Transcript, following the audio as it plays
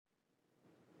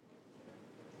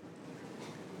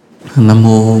Nam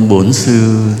mô Bổn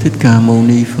Sư Thích Ca Mâu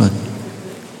Ni Phật.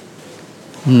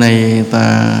 Hôm nay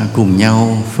ta cùng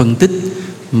nhau phân tích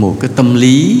một cái tâm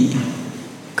lý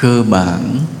cơ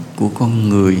bản của con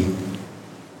người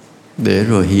để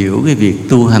rồi hiểu cái việc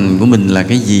tu hành của mình là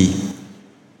cái gì.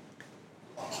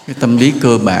 Cái tâm lý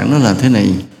cơ bản đó là thế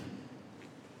này,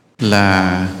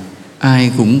 là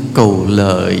ai cũng cầu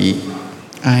lợi,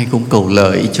 ai cũng cầu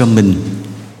lợi cho mình.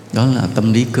 Đó là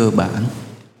tâm lý cơ bản.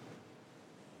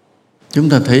 Chúng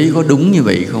ta thấy có đúng như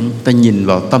vậy không? Ta nhìn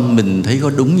vào tâm mình thấy có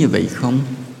đúng như vậy không?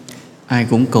 Ai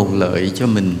cũng cầu lợi cho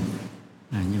mình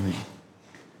là như vậy.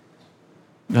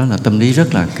 Đó là tâm lý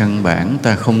rất là căn bản,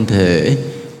 ta không thể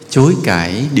chối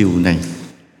cãi điều này.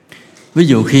 Ví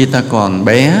dụ khi ta còn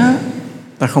bé,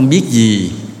 ta không biết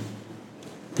gì,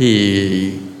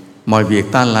 thì mọi việc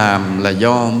ta làm là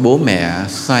do bố mẹ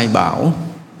sai bảo.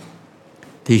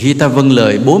 Thì khi ta vâng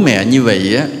lời bố mẹ như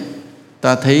vậy á,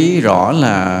 ta thấy rõ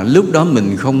là lúc đó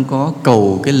mình không có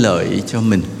cầu cái lợi cho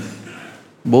mình.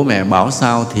 Bố mẹ bảo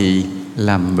sao thì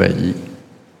làm vậy,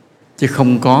 chứ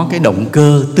không có cái động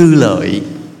cơ tư lợi.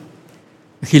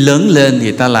 Khi lớn lên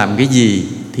thì ta làm cái gì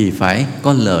thì phải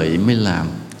có lợi mới làm,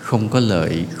 không có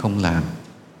lợi không làm.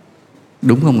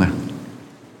 Đúng không ạ?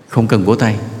 Không cần vỗ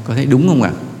tay, có thấy đúng không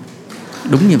ạ?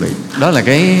 Đúng như vậy. Đó là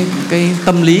cái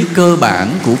tâm lý cơ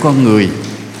bản của con người.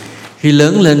 Khi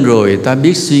lớn lên rồi, ta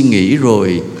biết suy nghĩ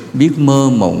rồi, biết mơ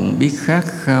mộng, biết khát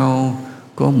khao,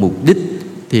 có mục đích,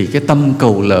 thì cái tâm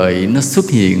cầu lợi nó xuất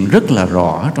hiện rất là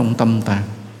rõ trong tâm ta.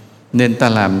 Nên ta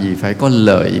làm gì phải có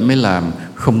lợi mới làm,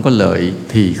 không có lợi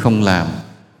thì không làm.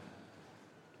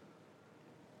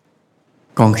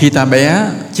 Còn khi ta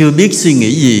bé, chưa biết suy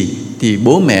nghĩ gì, thì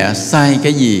bố mẹ sai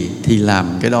cái gì thì làm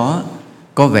cái đó.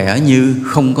 Có vẻ như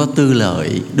không có tư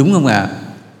lợi, đúng không ạ?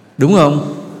 Đúng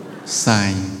không?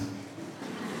 Sai.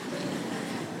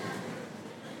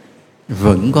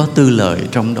 Vẫn có tư lợi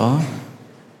trong đó.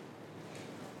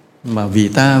 Mà vì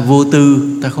ta vô tư,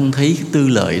 ta không thấy cái tư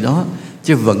lợi đó,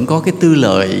 chứ vẫn có cái tư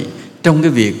lợi trong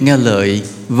cái việc nghe lời,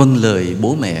 vâng lời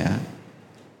bố mẹ.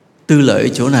 Tư lợi ở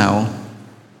chỗ nào?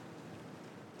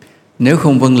 Nếu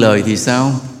không vâng lời thì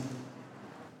sao?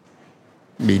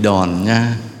 Bị đòn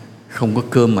nha, không có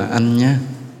cơm mà ăn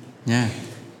nha.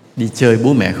 Đi chơi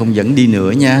bố mẹ không dẫn đi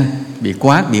nữa nha, bị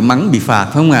quát, bị mắng, bị phạt,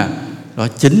 phải không ạ? Đó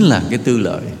chính là cái tư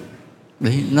lợi.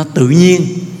 Đấy, nó tự nhiên.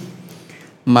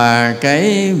 Mà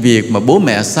cái việc mà bố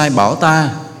mẹ sai bảo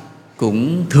ta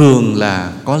cũng thường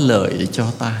là có lợi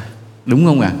cho ta, đúng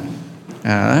không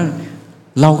ạ?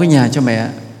 Lau cái nhà cho mẹ,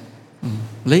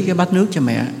 lấy cái bát nước cho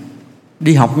mẹ,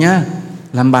 đi học nha,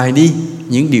 làm bài đi.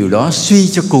 Những điều đó suy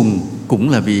cho cùng cũng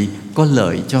là vì có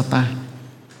lợi cho ta.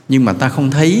 Nhưng mà ta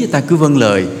không thấy, ta cứ vâng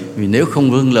lời. Vì nếu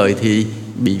không vâng lời thì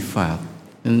bị phạt.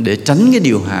 Nên để tránh cái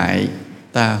điều hại,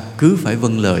 ta cứ phải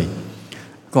vâng lời.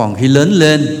 Còn khi lớn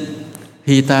lên,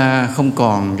 khi ta không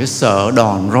còn cái sợ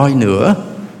đòn roi nữa,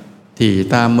 thì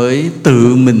ta mới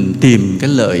tự mình tìm cái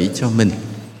lợi cho mình.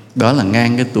 Đó là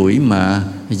ngang cái tuổi mà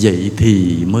dậy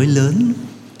thì mới lớn.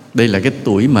 Đây là cái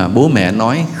tuổi mà bố mẹ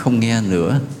nói không nghe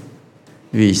nữa.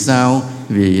 Vì sao?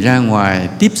 Vì ra ngoài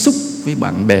tiếp xúc với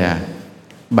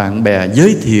bạn bè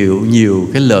giới thiệu nhiều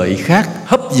cái lợi khác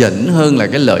hấp dẫn hơn là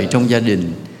cái lợi trong gia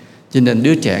đình. Cho nên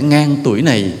đứa trẻ ngang tuổi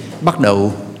này bắt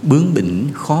đầu bướng bỉnh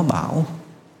khó bảo.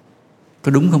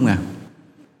 Có đúng không ạ?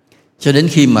 Cho đến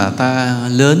khi mà ta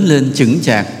lớn lên chững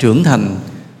chạc trưởng thành,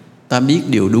 ta biết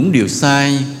điều đúng điều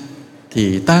sai,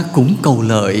 thì ta cũng cầu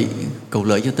lợi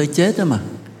cho tới chết đó mà.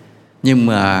 Nhưng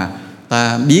mà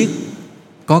ta biết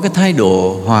có cái thái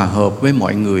độ hòa hợp với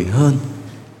mọi người hơn.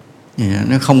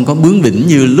 Nó không có bướng bỉnh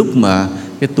như lúc mà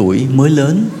cái tuổi mới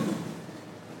lớn.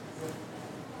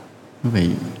 Vậy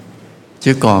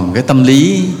chứ còn cái tâm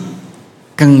lý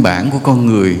căn bản của con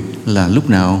người là lúc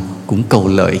nào cũng cầu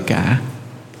lợi cả.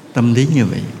 Tâm lý như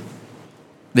vậy.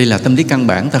 Đây là tâm lý căn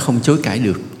bản, ta không chối cãi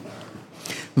được.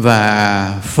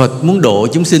 Và Phật muốn độ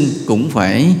chúng sinh cũng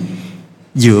phải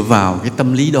dựa vào cái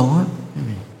tâm lý đó.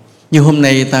 Như hôm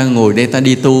nay ta ngồi đây, ta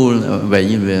đi tu vậy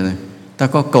như vậy này, ta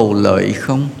có cầu lợi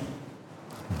không?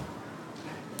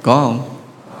 Có không?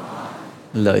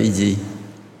 Lợi gì?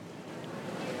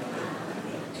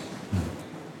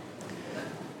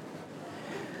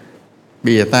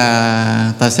 Bây giờ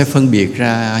ta sẽ phân biệt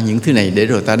ra những thứ này để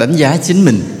rồi ta đánh giá chính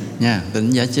mình nha,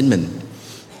 đánh giá chính mình.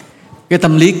 Cái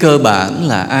tâm lý cơ bản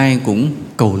là ai cũng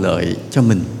cầu lợi cho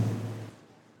mình.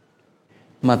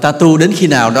 Mà ta tu đến khi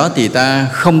nào đó thì ta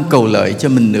không cầu lợi cho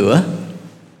mình nữa,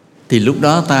 thì lúc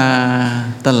đó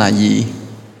ta là gì?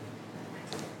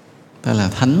 Ta là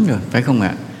thánh rồi, phải không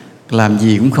ạ? Làm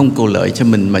gì cũng không cầu lợi cho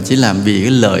mình, mà chỉ làm vì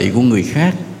cái lợi của người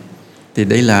khác, thì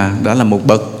đây đã là một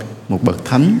bậc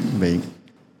thánh vậy.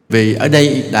 Vì ở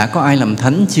đây đã có ai làm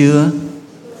thánh chưa?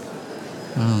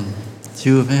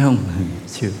 Chưa phải không?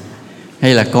 Chưa.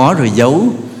 Hay là có rồi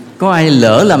giấu? Có ai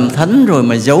lỡ làm thánh rồi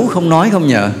mà giấu không nói không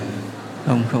nhờ?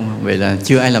 Không. Vậy là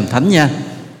chưa ai làm thánh nha.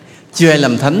 Chưa ai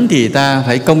làm thánh thì ta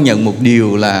phải công nhận một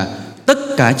điều là tất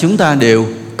cả chúng ta đều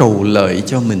cầu lợi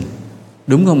cho mình.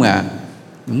 Đúng không ạ?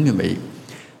 Đúng như vậy.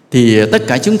 Thì tất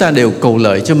cả chúng ta đều cầu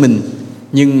lợi cho mình.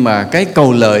 Nhưng mà cái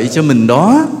cầu lợi cho mình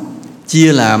đó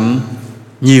chia làm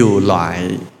nhiều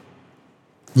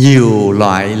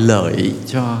loại lợi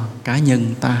cho cá nhân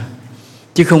ta.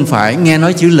 Chứ không phải nghe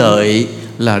nói chữ lợi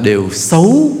là đều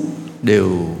xấu,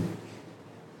 đều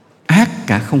ác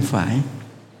cả, không phải.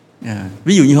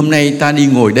 Ví dụ như hôm nay ta đi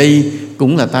ngồi đây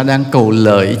cũng là ta đang cầu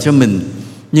lợi cho mình.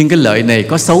 Nhưng cái lợi này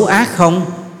có xấu ác không?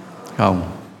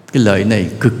 Không. Cái lợi này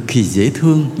cực kỳ dễ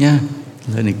thương nha.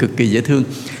 Lợi này cực kỳ dễ thương.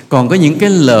 Còn có những cái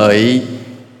lợi,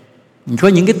 có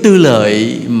những cái tư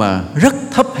lợi mà rất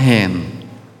thấp hèn.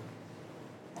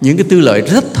 Những cái tư lợi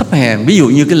rất thấp hèn. Ví dụ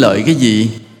như cái lợi cái gì?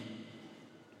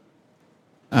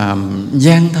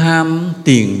 Gian tham,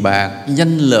 tiền bạc,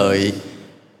 danh lợi,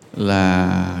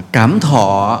 là cảm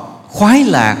thọ, khoái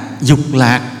lạc, dục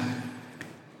lạc,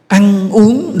 ăn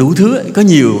uống đủ thứ. Có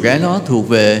nhiều cái đó thuộc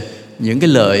về những cái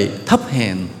lợi thấp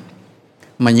hèn.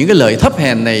 Mà những cái lợi thấp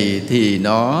hèn này thì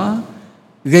nó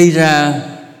gây ra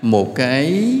một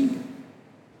cái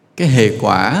hệ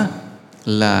quả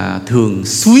là thường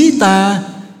xúi ta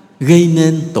gây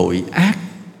nên tội ác.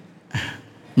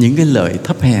 Những cái lợi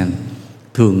thấp hèn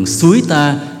thường xúi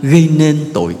ta gây nên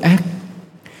tội ác.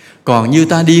 Còn như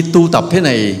ta đi tu tập thế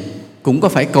này cũng có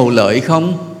phải cầu lợi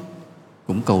không?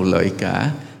 Cũng cầu lợi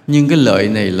cả. Nhưng cái lợi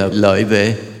này là lợi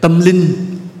về tâm linh,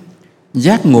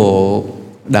 giác ngộ,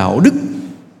 đạo đức.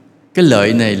 Cái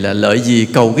lợi này là lợi gì?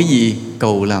 Cầu cái gì?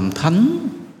 Cầu làm thánh,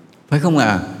 phải không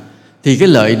ạ? Thì cái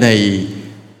lợi này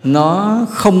nó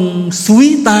không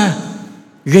xúi ta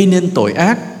gây nên tội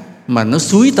ác, mà nó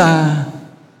xúi ta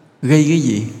gây cái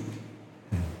gì?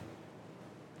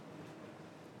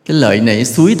 Cái lợi này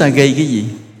xúi ta gây cái gì?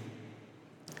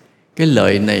 Cái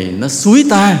lợi này nó xúi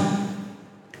ta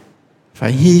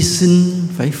phải hy sinh,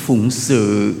 phải phụng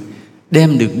sự,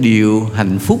 đem được điều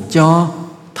hạnh phúc cho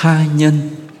tha nhân.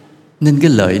 Nên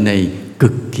cái lợi này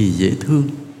cực kỳ dễ thương.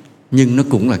 Nhưng nó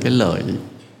cũng là cái lợi,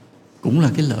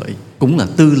 cũng là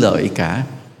tư lợi cả.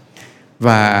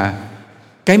 Và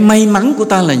cái may mắn của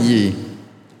ta là gì?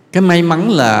 Cái may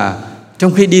mắn là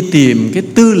trong khi đi tìm cái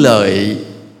tư lợi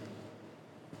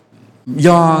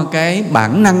do cái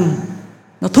bản năng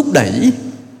nó thúc đẩy,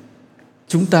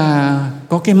 chúng ta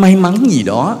có cái may mắn gì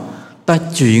đó, ta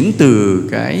chuyển từ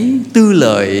cái tư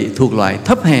lợi thuộc loại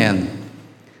thấp hèn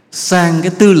sang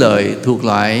cái tư lợi thuộc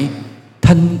loại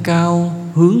thanh cao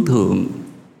hướng thượng,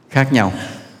 khác nhau.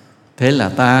 Thế là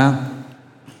ta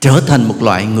trở thành một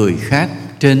loại người khác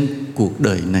trên cuộc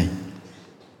đời này.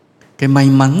 Cái may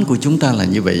mắn của chúng ta là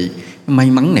như vậy. Cái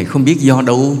may mắn này không biết do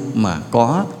đâu mà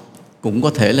có. Cũng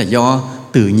có thể là do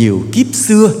từ nhiều kiếp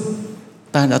xưa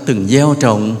ta đã từng gieo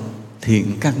trồng thiện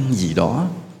căn gì đó.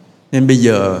 Nên bây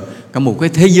giờ cả một cái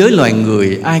thế giới loài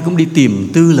người ai cũng đi tìm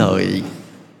tư lợi,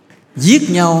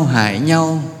 giết nhau, hại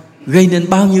nhau, gây nên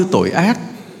bao nhiêu tội ác.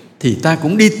 Thì ta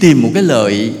cũng đi tìm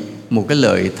một cái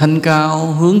lợi thanh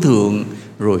cao hướng thượng.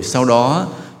 Rồi sau đó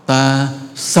ta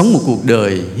sống một cuộc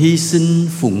đời hy sinh,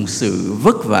 phụng sự,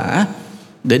 vất vả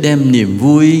để đem niềm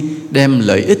vui, đem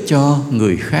lợi ích cho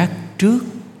người khác trước.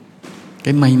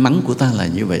 Cái may mắn của ta là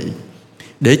như vậy.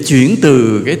 Để chuyển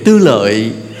từ cái tư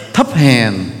lợi thấp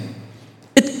hèn,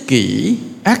 ích kỷ,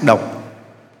 ác độc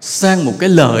sang một cái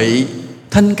lợi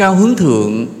thanh cao hướng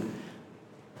thượng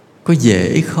có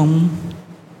dễ không?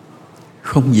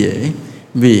 Không dễ.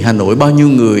 Vì Hà Nội bao nhiêu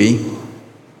người?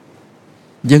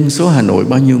 Dân số Hà Nội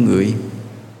bao nhiêu người?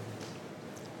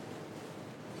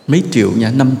 Mấy triệu nhỉ?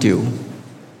 5 triệu,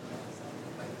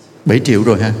 7 triệu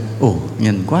rồi ha? Ồ,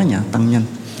 nhanh quá nhỉ, tăng nhanh.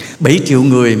 7 triệu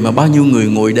người mà bao nhiêu người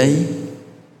ngồi đây?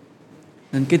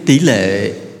 Nên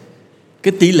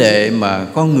cái tỷ lệ mà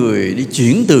con người đi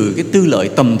chuyển từ cái tư lợi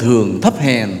tầm thường thấp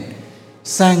hèn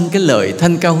sang cái lợi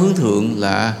thanh cao hướng thượng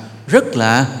là rất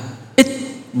là ít,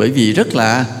 bởi vì rất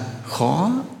là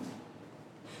khó.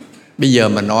 Bây giờ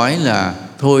mà nói là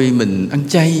thôi mình ăn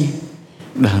chay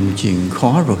là một chuyện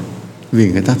khó rồi,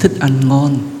 vì người ta thích ăn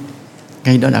ngon,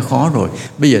 ngay đó đã khó rồi.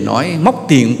 Bây giờ nói móc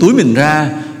tiền túi mình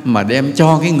ra mà đem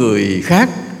cho cái người khác,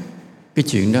 cái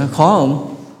chuyện đó khó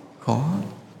không? Khó.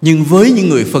 Nhưng với những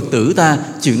người Phật tử ta,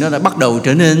 chuyện đó đã bắt đầu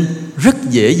trở nên rất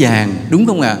dễ dàng, đúng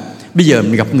không ạ? Bây giờ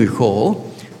mình gặp người khổ,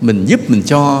 mình giúp, mình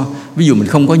cho. Ví dụ mình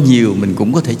không có nhiều, mình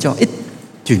cũng có thể cho ít.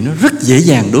 Chuyện đó rất dễ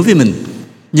dàng đối với mình.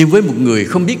 Nhưng với một người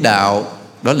không biết đạo,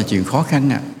 đó là chuyện khó khăn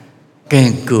ạ.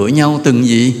 kèn cựa nhau từng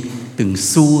gì, từng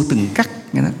xu, từng cắt.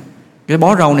 Cái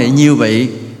bó rau này nhiêu vậy?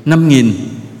 5.000,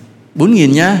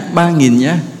 4.000 nhá, 3.000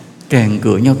 nhá. Kèn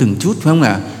cựa nhau từng chút, phải không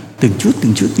ạ? Từng chút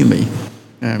như vậy.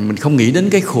 Mình không nghĩ đến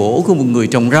cái khổ của một người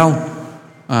trồng rau.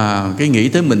 Cái nghĩ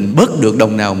tới mình bớt được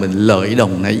đồng nào mình lợi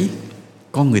đồng nấy.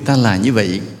 Con người ta là như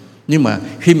vậy. Nhưng mà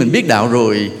khi mình biết đạo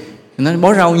rồi, nó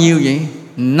bó rau nhiêu vậy?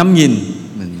 5.000.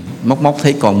 Mình móc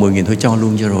thấy còn 10.000 thôi cho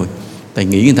luôn cho rồi. Tại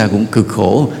nghĩ người ta cũng cực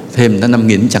khổ, thêm người ta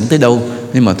 5.000 chẳng tới đâu,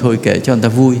 nhưng mà thôi kệ cho người ta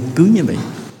vui, cứ như vậy.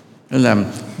 Đó là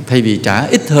thay vì trả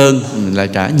ít hơn, mình lại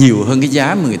trả nhiều hơn cái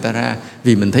giá mà người ta ra.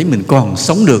 Vì mình thấy mình còn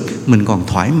sống được, mình còn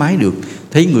thoải mái được.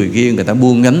 Thấy người kia người ta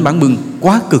buôn gánh bán bưng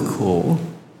quá cực khổ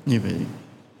như vậy.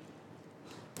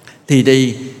 Thì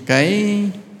đây cái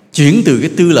chuyển từ cái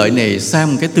tư lợi này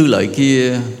sang cái tư lợi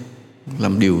kia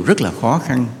làm điều rất là khó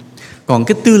khăn. Còn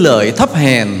cái tư lợi thấp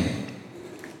hèn,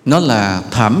 nó là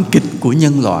thảm kịch của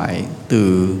nhân loại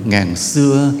từ ngàn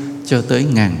xưa cho tới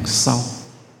ngàn sau.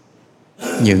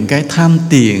 Những cái tham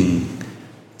tiền,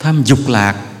 tham dục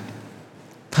lạc,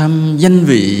 tham danh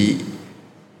vị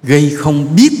gây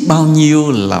không biết bao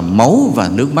nhiêu là máu và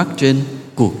nước mắt trên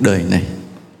cuộc đời này.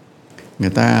 Người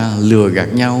ta lừa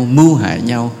gạt nhau, mưu hại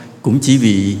nhau cũng chỉ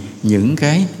vì những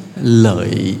cái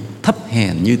lợi thấp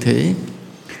hèn như thế.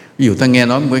 Ví dụ ta nghe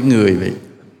nói một người vậy,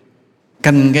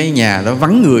 canh cái nhà đó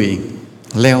vắng người,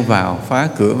 leo vào, phá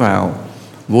cửa vào,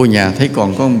 vô nhà thấy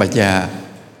còn có ông bà già,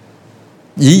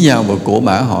 dí dao vào cổ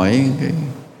bả, hỏi cái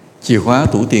chìa khóa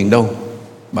tủ tiền đâu.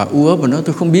 Bà ú ớ và nói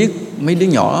tôi không biết, mấy đứa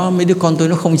nhỏ, mấy đứa con tôi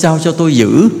nó không giao cho tôi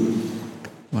giữ.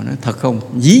 Mà nói thật không?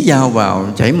 Dí dao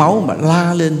vào, chảy máu, bà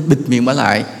la lên, bịt miệng bà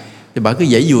lại. Thì bà cứ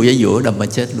giãy giụa đâm bà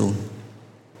chết luôn.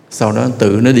 Sau đó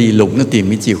tự nó đi lục, nó tìm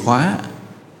cái chìa khóa,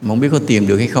 mà không biết có tìm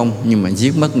được hay không, nhưng mà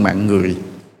giết mất mạng người.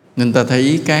 Nên ta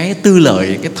thấy cái tư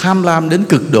lợi, cái tham lam đến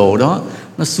cực độ đó,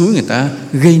 nó xúi người ta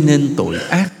gây nên tội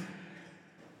ác,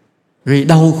 gây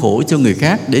đau khổ cho người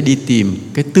khác để đi tìm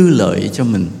cái tư lợi cho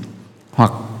mình.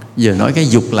 Hoặc giờ nói cái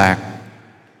dục lạc,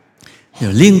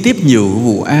 giờ liên tiếp nhiều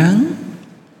vụ án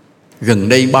gần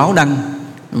đây báo đăng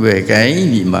về cái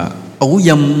gì mà ấu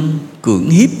dâm cưỡng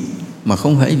hiếp, mà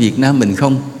không phải Việt Nam mình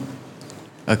không,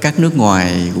 ở các nước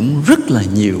ngoài cũng rất là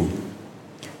nhiều.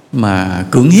 Mà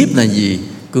cưỡng hiếp là gì?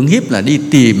 Cưỡng hiếp là đi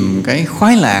tìm cái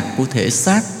khoái lạc của thể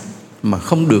xác mà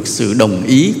không được sự đồng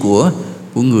ý của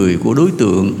người, của đối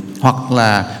tượng, hoặc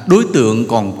là đối tượng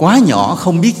còn quá nhỏ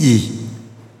không biết gì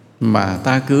mà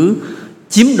ta cứ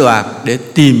chiếm đoạt để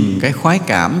tìm cái khoái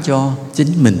cảm cho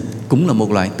chính mình. Cũng là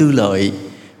một loại tư lợi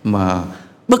mà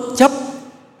bất chấp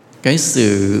cái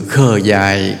sự khờ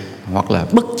dại, hoặc là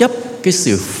bất chấp cái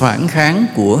sự phản kháng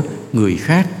của người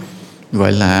khác,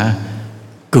 gọi là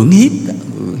cưỡng hiếp.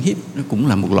 Cưỡng hiếp nó cũng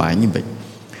là một loại như vậy.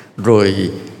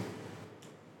 Rồi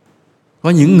có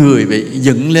những người bị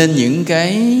dựng lên những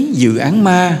cái dự án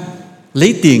ma,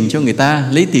 lấy tiền cho người ta,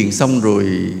 lấy tiền xong rồi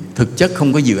thực chất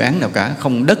không có dự án nào cả,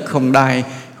 không đất, không đai,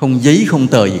 không giấy, không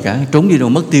tờ gì cả, trốn đi đâu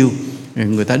mất tiêu.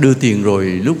 Người ta đưa tiền rồi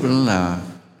lúc đó là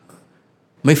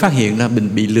mới phát hiện ra mình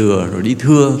bị lừa, rồi đi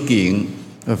thưa kiện,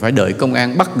 rồi phải đợi công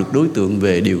an bắt được đối tượng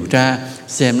về điều tra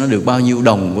xem nó được bao nhiêu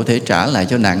đồng, có thể trả lại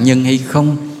cho nạn nhân hay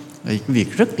không. Cái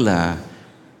việc rất là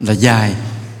dài,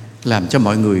 làm cho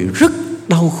mọi người rất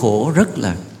đau khổ, rất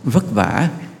là vất vả.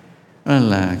 Đó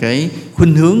là cái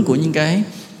khuynh hướng của những cái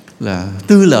là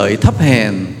tư lợi thấp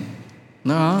hèn,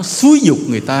 nó xúi giục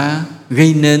người ta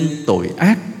gây nên tội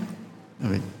ác.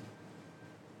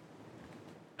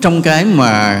 Trong cái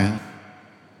mà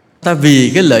ta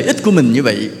vì cái lợi ích của mình như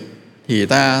vậy thì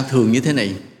ta thường như thế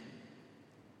này.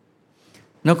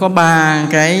 Nó có 3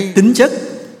 cái tính chất,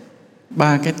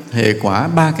 3 cái hệ quả,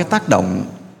 3 cái tác động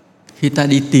khi ta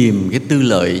đi tìm cái tư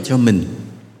lợi cho mình.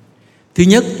 Thứ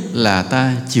nhất là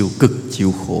ta chịu cực,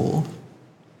 chịu khổ.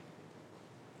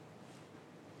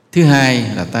 Thứ hai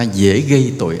là ta dễ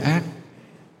gây tội ác.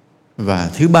 Và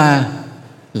thứ ba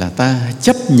là ta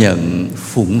chấp nhận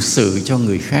phụng sự cho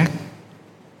người khác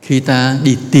khi ta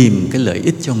đi tìm cái lợi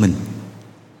ích cho mình.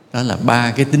 Đó là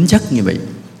 3 cái tính chất như vậy.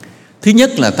 Thứ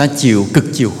nhất là ta chịu cực,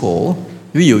 chịu khổ.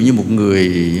 Ví dụ như một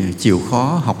người chịu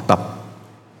khó học tập,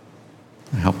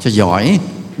 học cho giỏi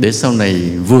để sau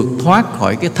này vượt thoát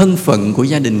khỏi cái thân phận của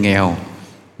gia đình nghèo,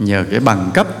 nhờ cái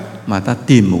bằng cấp mà ta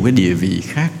tìm một cái địa vị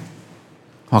khác.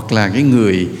 Hoặc là cái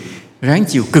người ráng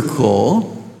chịu cực khổ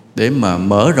để mà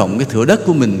mở rộng cái thửa đất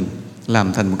của mình,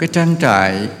 làm thành một cái trang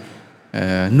trại,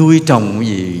 nuôi trồng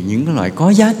gì, những cái loại có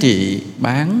giá trị,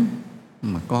 bán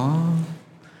mà có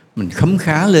mình khấm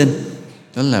khá lên.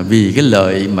 Đó là vì cái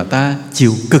lợi mà ta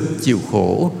chịu cực, chịu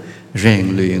khổ, rèn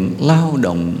luyện, lao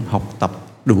động, học tập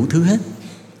đủ thứ hết.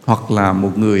 Hoặc là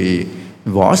một người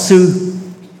võ sư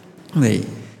vậy,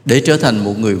 Để trở thành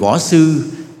một người võ sư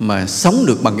mà sống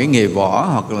được bằng cái nghề võ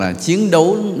hoặc là chiến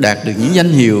đấu đạt được những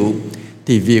danh hiệu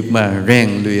thì việc mà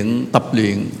rèn luyện, tập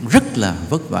luyện rất là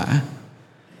vất vả.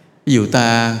 Ví dụ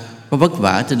ta có vất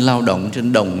vả trên lao động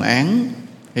trên đồng áng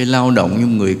hay lao động như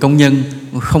người công nhân,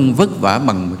 không vất vả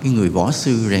bằng một cái người võ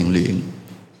sư rèn luyện.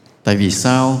 Tại vì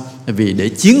sao? Tại vì để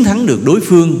chiến thắng được đối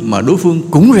phương mà đối phương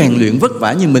cũng rèn luyện vất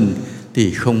vả như mình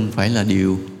thì không phải là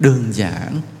điều đơn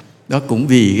giản. Đó cũng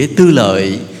vì cái tư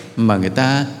lợi mà người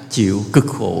ta chịu cực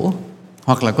khổ.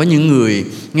 Hoặc là có những người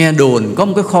nghe đồn có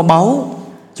một cái kho báu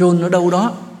chôn ở đâu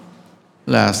đó,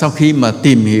 là sau khi mà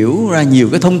tìm hiểu ra nhiều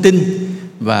cái thông tin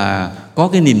và có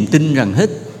cái niềm tin rằng hết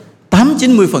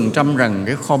 80-90% rằng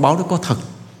cái kho báu đó có thật,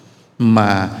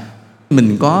 mà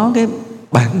mình có cái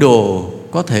bản đồ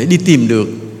có thể đi tìm được,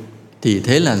 thì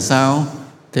thế là sao?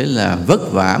 Thế là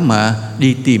vất vả mà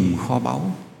đi tìm kho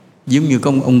báu. Giống như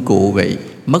có ông cụ vậy,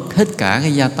 mất hết cả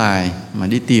cái gia tài mà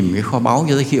đi tìm cái kho báu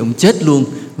cho tới khi ông chết luôn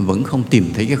vẫn không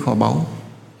tìm thấy cái kho báu.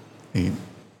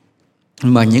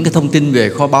 Mà những cái thông tin về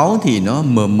kho báu thì nó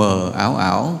mờ mờ ảo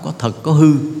ảo, có thật có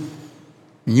hư.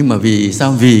 Nhưng mà vì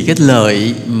sao? Vì cái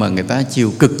lợi mà người ta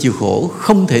chịu cực chịu khổ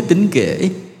không thể tính kể.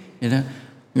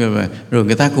 Rồi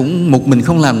người ta cũng một mình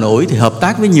không làm nổi thì hợp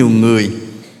tác với nhiều người.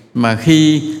 Mà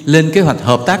khi lên kế hoạch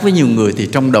hợp tác với nhiều người thì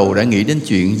trong đầu đã nghĩ đến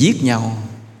chuyện giết nhau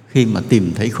khi mà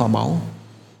tìm thấy kho báu.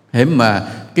 Thế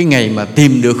mà cái ngày mà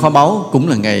tìm được kho báu cũng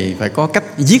là ngày phải có cách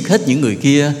giết hết những người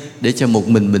kia để cho một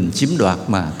mình chiếm đoạt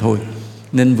mà thôi.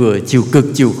 Nên vừa chịu cực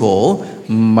chịu khổ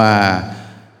mà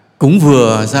cũng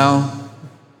vừa sao?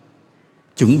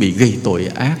 Chuẩn bị gây tội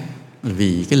ác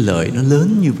vì cái lợi nó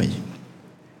lớn như vậy.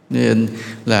 Nên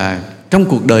là trong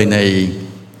cuộc đời này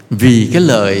vì cái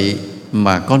lợi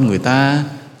mà con người ta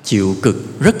chịu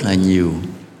cực rất là nhiều.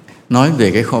 Nói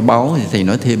về cái kho báu thì thầy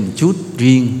nói thêm một chút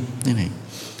riêng thế này.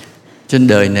 Trên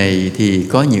đời này thì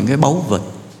có những cái báu vật,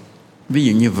 ví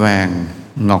dụ như vàng,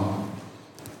 ngọc.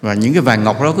 Và những cái vàng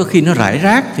ngọc đó có khi nó rải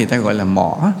rác thì ta gọi là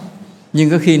mỏ. Nhưng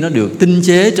có khi nó được tinh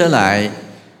chế trở lại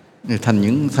thành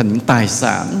những tài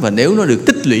sản. Và nếu nó được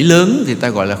tích lũy lớn thì ta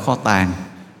gọi là kho tàng.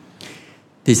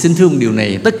 Thì xin thưa một điều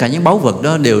này, tất cả những báu vật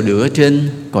đó đều được ở trên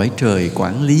cõi trời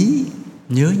quản lý.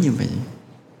 Nhớ như vậy.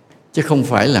 Chứ không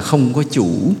phải là không có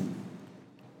chủ.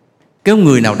 Cái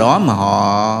người nào đó mà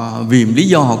họ vì lý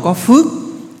do họ có phước,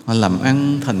 họ làm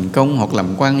ăn thành công hoặc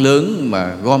làm quan lớn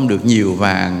mà gom được nhiều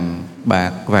vàng,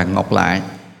 bạc, vàng ngọc lại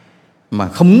mà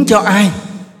không muốn cho ai,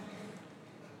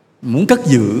 muốn cất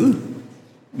giữ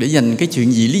để dành cái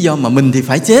chuyện gì lý do mà mình thì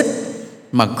phải chết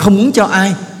mà không muốn cho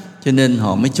ai, cho nên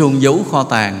họ mới chôn giấu kho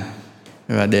tàng.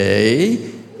 Và để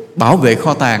bảo vệ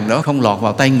kho tàng đó không lọt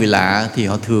vào tay người lạ thì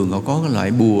họ có cái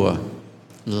loại bùa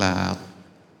là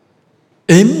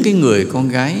ếm cái người con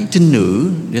gái trinh nữ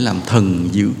để làm thần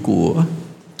giữ của.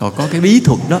 Họ có cái bí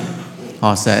thuật đó.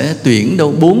 Họ sẽ tuyển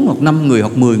đâu 4 hoặc 5 người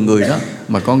hoặc 10 người đó,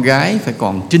 mà con gái phải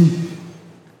còn trinh.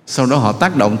 Sau đó họ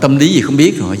tác động tâm lý gì không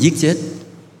biết, rồi họ giết chết.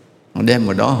 Họ đem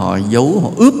vào đó họ giấu, họ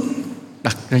ướp,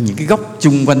 đặt ra những cái góc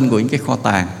chung quanh của những cái kho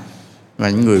tàng. Và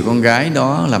những người con gái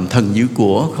đó làm thần giữ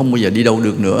của, không bao giờ đi đâu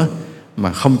được nữa,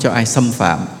 mà không cho ai xâm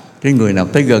phạm. Cái người nào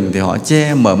tới gần thì họ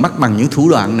che mờ mắt bằng những thủ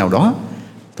đoạn nào đó,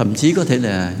 thậm chí có thể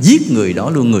là giết người đó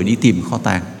luôn, người đi tìm kho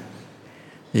tàng.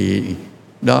 Thì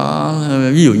đó,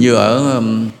 ví dụ như ở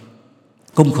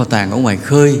cung kho tàng ở ngoài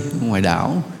khơi, ở ngoài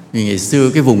đảo, vì ngày xưa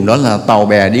cái vùng đó là tàu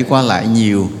bè đi qua lại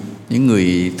nhiều, những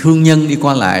người thương nhân đi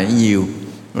qua lại nhiều,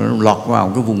 lọt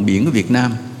vào cái vùng biển của Việt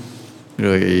Nam.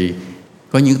 Rồi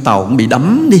có những tàu cũng bị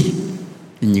đắm đi.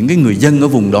 Thì những cái người dân ở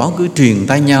vùng đó cứ truyền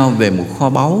tay nhau về một kho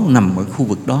báu nằm ở khu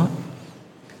vực đó.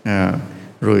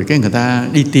 Rồi cái người ta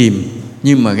đi tìm,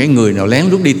 nhưng mà cái người nào lén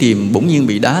lút đi tìm bỗng nhiên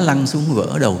bị đá lăn xuống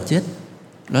vỡ đầu chết.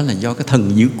 Đó là do cái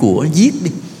thần giữ của giết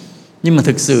đi. Nhưng mà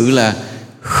thực sự là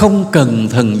không cần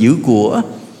thần giữ của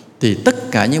thì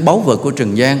tất cả những báu vật của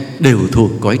trần gian đều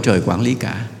thuộc cõi trời quản lý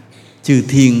cả. Chư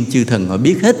thiên, chư thần họ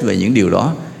biết hết về những điều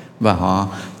đó, và họ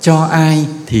cho ai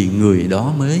thì người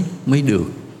đó mới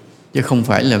được. Chứ không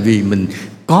phải là vì mình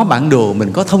có bản đồ,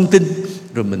 mình có thông tin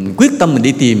rồi mình quyết tâm mình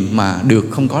đi tìm mà được,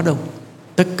 không có đâu.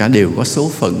 Tất cả đều có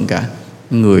số phận cả.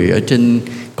 Người ở trên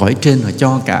cõi trên họ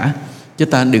cho cả. Chứ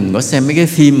ta đừng có xem mấy cái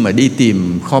phim mà đi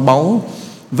tìm kho báu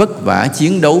vất vả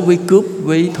chiến đấu với cướp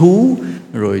với thú,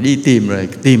 rồi đi tìm rồi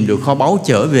tìm được kho báu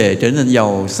trở về trở nên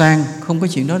giàu sang. Không có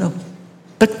chuyện đó đâu.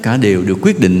 Tất cả đều được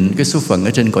quyết định cái số phận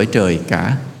ở trên cõi trời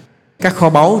cả. Các kho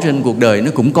báu trên cuộc đời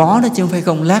nó cũng có đó, chứ không phải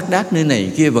không. Lác đác nơi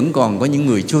này kia vẫn còn có những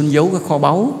người chôn giấu cái kho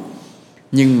báu.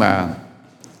 Nhưng mà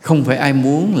không phải ai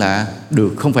muốn là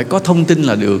được, không phải có thông tin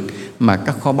là được, mà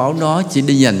các kho báu đó chỉ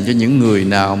để dành cho những người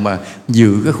nào mà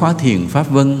giữ cái khóa thiền pháp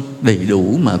vân đầy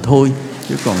đủ mà thôi.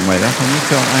 chứ còn ngoài đó không có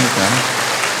cho ai cả.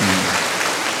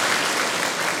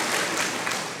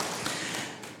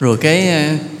 Rồi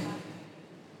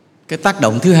cái tác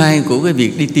động thứ hai của cái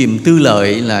việc đi tìm tư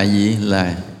lợi là gì?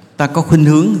 Là ta có khuynh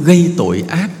hướng gây tội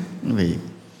ác. Vì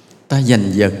ta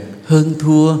giành giật, hơn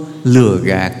thua, lừa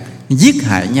gạt, giết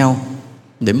hại nhau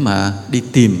để mà đi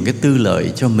tìm cái tư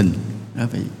lợi cho mình. Đó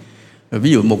vậy. Rồi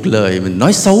ví dụ một lời mình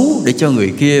nói xấu để cho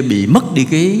người kia bị mất đi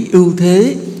cái ưu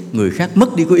thế, người khác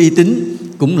mất đi cái uy tín,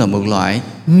 cũng là một loại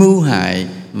mưu hại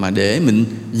mà để mình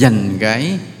giành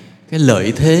cái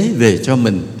lợi thế về cho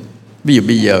mình. Ví dụ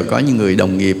bây giờ có những người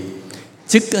đồng nghiệp,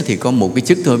 chức thì có một cái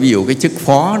chức thôi, ví dụ cái chức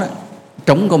phó đó,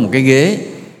 trống có một cái ghế,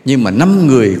 nhưng mà 5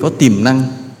 người có tiềm năng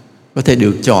có thể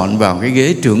được chọn vào cái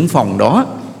ghế trưởng phòng đó.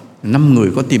 5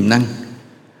 người có tiềm năng,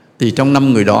 thì trong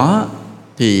 5 người đó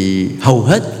thì hầu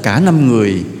hết cả 5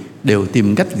 người đều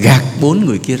tìm cách gạt 4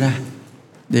 người kia ra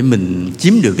để mình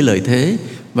chiếm được cái lợi thế.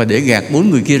 Và để gạt 4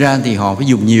 người kia ra thì họ phải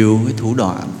dùng nhiều cái thủ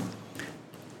đoạn: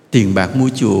 tiền bạc mua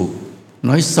chuộc,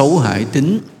 nói xấu hại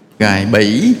tính, gài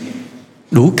bẫy,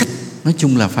 đủ cách. Nói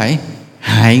chung là phải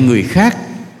hại người khác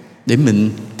để mình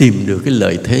tìm được cái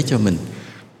lợi thế cho mình.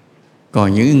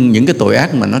 Còn những cái tội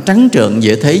ác mà nó trắng trợn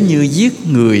dễ thấy như giết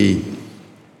người,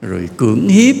 rồi cưỡng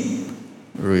hiếp,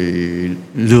 rồi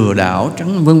lừa đảo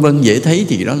vân vân, dễ thấy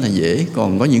thì đó là dễ.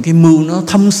 Còn có những cái mưu nó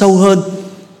thâm sâu hơn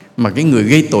mà cái người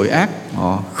gây tội ác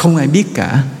họ không ai biết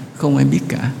cả, không ai biết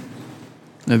cả.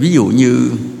 Là ví dụ như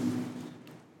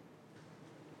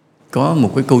có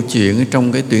một cái câu chuyện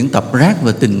trong cái tuyển tập Rác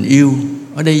và Tình Yêu.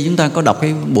 Ở đây chúng ta có đọc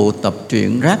cái bộ tập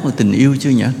truyện Rác và Tình Yêu chưa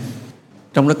nhỉ?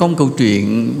 Trong đó có một câu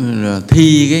chuyện là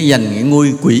thi cái giành cái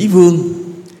ngôi quỷ vương.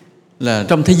 Là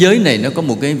trong thế giới này nó có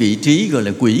một cái vị trí gọi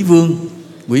là quỷ vương.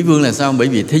 Quỷ vương là sao? Bởi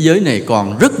vì thế giới này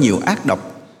còn rất nhiều ác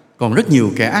độc, còn rất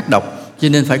nhiều kẻ ác độc, cho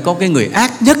nên phải có cái người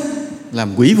ác nhất làm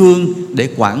quỷ vương để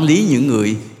quản lý những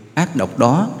người ác độc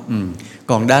đó.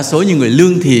 Còn đa số những người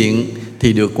lương thiện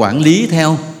thì được quản lý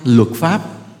theo luật pháp,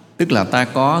 tức là ta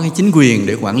có cái chính quyền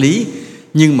để quản lý.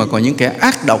 Nhưng mà còn những kẻ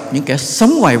ác độc, những kẻ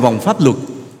sống ngoài vòng pháp luật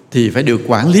thì phải được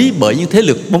quản lý bởi những thế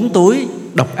lực bóng tối,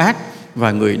 độc ác.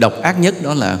 Và người độc ác nhất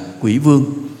đó là quỷ vương.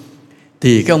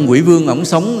 Thì cái ông quỷ vương, ông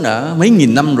sống đã mấy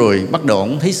nghìn năm rồi, bắt đầu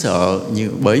ông thấy sợ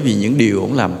bởi vì những điều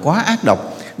ông làm quá ác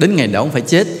độc. Đến ngày đó ông phải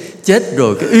chết. Chết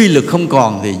rồi cái uy lực không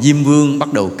còn thì Diêm Vương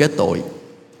bắt đầu kết tội.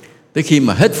 Tới khi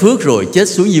mà hết phước rồi, chết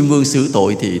xuống Diêm Vương xử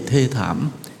tội thì thê thảm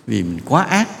vì mình quá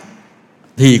ác.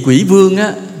 Thì quỷ vương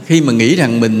á, khi mà nghĩ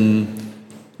rằng mình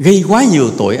gây quá nhiều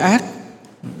tội ác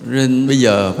nên bây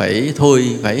giờ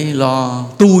phải lo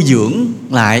tu dưỡng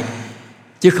lại,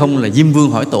 chứ không là Diêm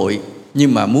Vương hỏi tội.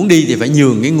 Nhưng mà muốn đi thì phải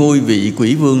nhường cái ngôi vị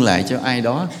quỷ vương lại cho ai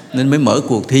đó, nên mới mở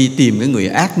cuộc thi tìm cái người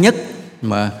ác nhất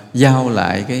mà giao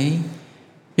lại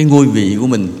cái ngôi vị của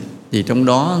mình. Thì trong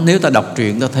đó nếu ta đọc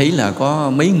truyện ta thấy là có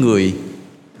mấy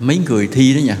người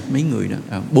thi đó nha, mấy người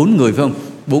đó, 4 người phải không?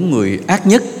 4 người ác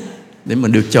nhất để mà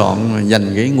được chọn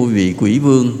giành cái ngôi vị quỷ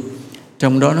vương.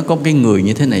 Trong đó nó có cái người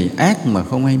như thế này, ác mà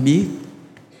không ai biết.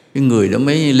 Cái người đó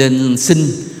mới lên xin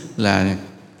là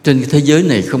trên cái thế giới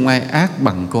này không ai ác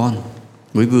bằng con.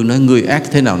 Quỷ vương nói: ngươi ác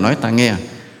thế nào nói ta nghe.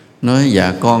 Nói: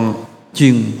 dạ con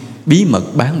chuyên bí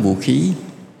mật bán vũ khí,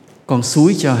 con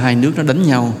xúi cho hai nước nó đánh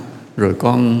nhau, rồi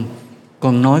con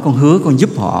nói, con hứa con giúp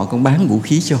họ, con bán vũ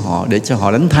khí cho họ để cho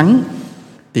họ đánh thắng.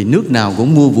 Thì nước nào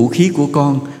cũng mua vũ khí của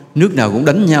con, nước nào cũng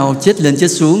đánh nhau chết lên chết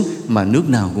xuống, mà nước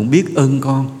nào cũng biết ơn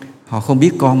con. Họ không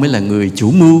biết con mới là người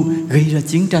chủ mưu gây ra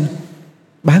chiến tranh,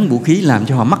 bán vũ khí làm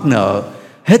cho họ mắc nợ.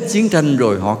 Hết chiến tranh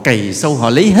rồi họ cày sâu, họ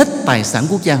lấy hết tài sản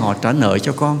quốc gia họ trả nợ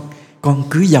cho con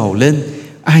cứ giàu lên,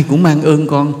 ai cũng mang ơn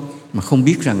con, mà không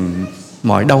biết rằng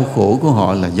mọi đau khổ của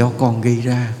họ là do con gây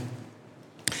ra.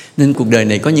 Nên cuộc đời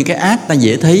này có những cái ác ta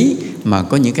dễ thấy, mà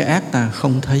có những cái ác ta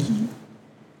không thấy.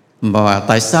 Mà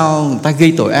tại sao người ta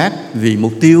gây tội ác? Vì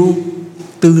mục tiêu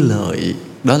tư lợi.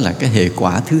 Đó là cái hệ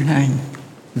quả thứ hai,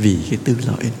 vì cái tư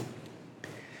lợi.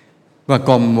 Và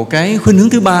còn một cái khuynh hướng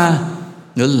thứ ba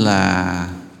nữa là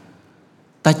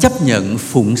ta chấp nhận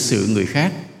phụng sự người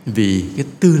khác vì cái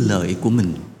tư lợi của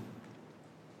mình.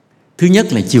 Thứ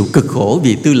nhất là chịu cực khổ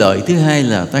vì tư lợi, thứ hai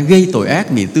là ta gây tội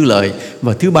ác vì tư lợi,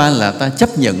 và thứ ba là ta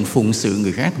chấp nhận phụng sự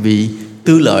người khác vì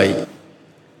tư lợi.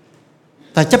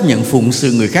 Ta chấp nhận phụng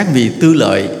sự người khác vì tư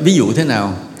lợi. Ví dụ thế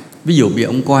nào? Ví dụ bị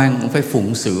ông quan, ông phải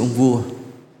phụng sự ông vua.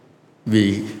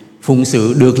 Vì phụng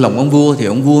sự được lòng ông vua thì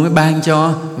ông vua mới ban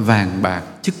cho vàng bạc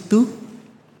chức tước.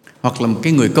 Hoặc là một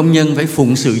cái người công nhân phải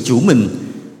phụng sự chủ mình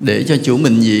để cho chủ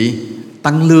mình gì?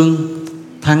 Tăng lương,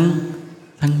 thăng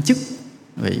chức.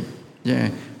 Vậy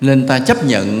nên ta chấp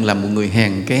nhận là một người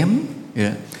hèn kém,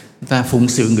 ta phụng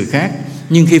sự người khác.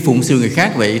 Nhưng khi phụng sự người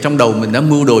khác vậy, trong đầu mình đã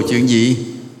mưu đồ chuyện gì?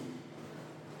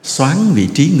 Xoán vị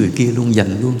trí người kia luôn,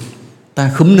 giành luôn.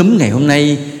 Ta khúm núm ngày hôm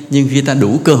nay, nhưng khi ta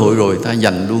đủ cơ hội rồi, ta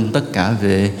giành luôn tất cả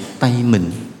về tay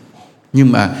mình.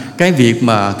 Nhưng mà cái việc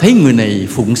mà thấy người này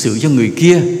phụng sự cho người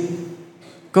kia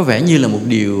có vẻ như là một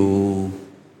điều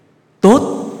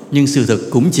tốt, nhưng sự thật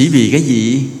cũng chỉ vì cái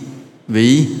gì?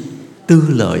 Vì tư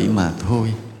lợi mà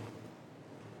thôi.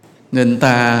 Nên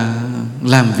ta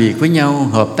làm việc với nhau,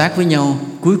 hợp tác với nhau,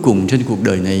 cuối cùng trên cuộc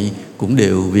đời này cũng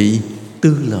đều vì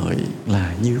tư lợi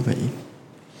là như vậy.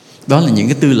 Đó là những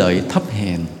cái tư lợi thấp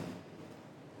hèn.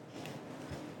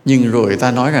 Nhưng rồi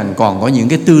ta nói rằng còn có những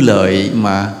cái tư lợi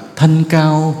mà thanh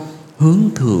cao hướng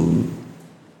thượng,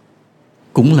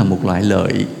 cũng là một loại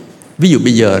lợi. Ví dụ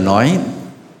bây giờ nói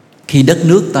khi đất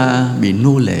nước ta bị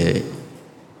nô lệ,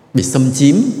 bị xâm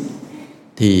chiếm,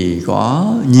 thì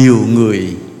có nhiều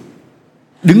người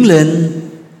đứng lên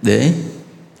để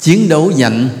chiến đấu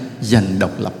giành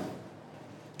độc lập.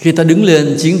 Khi ta đứng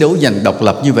lên chiến đấu giành độc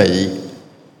lập như vậy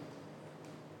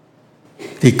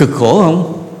thì cực khổ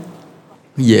không?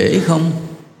 Dễ không?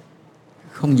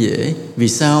 Không dễ. Vì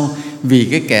sao? Vì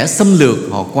cái kẻ xâm lược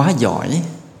họ quá giỏi.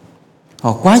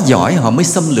 Họ quá giỏi họ mới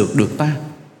xâm lược được ta.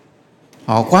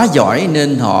 Họ quá giỏi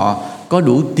nên họ có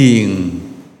đủ tiền,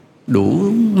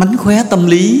 đủ mánh khóe tâm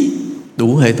lý,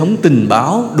 đủ hệ thống tình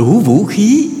báo, đủ vũ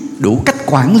khí, đủ cách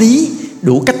quản lý,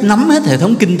 đủ cách nắm hết hệ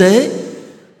thống kinh tế.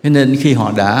 Cho nên khi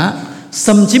họ đã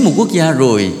xâm chiếm một quốc gia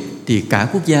rồi thì cả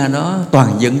quốc gia đó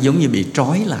toàn dân giống như bị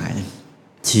trói lại,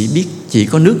 chỉ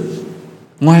có nước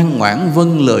ngoan ngoãn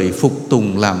vâng lời phục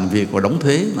tùng làm việc và đóng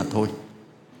thuế mà thôi.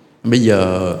 Bây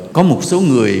giờ có một số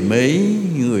mấy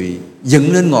người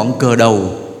dựng lên ngọn cờ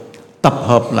đầu, tập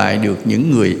hợp lại được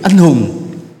những người anh hùng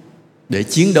để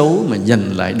chiến đấu mà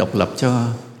giành lại độc lập cho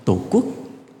Tổ quốc.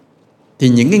 Thì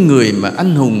những cái người mà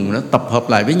anh hùng nó tập hợp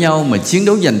lại với nhau mà chiến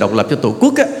đấu giành độc lập cho Tổ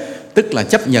quốc á, tức là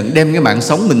chấp nhận đem cái mạng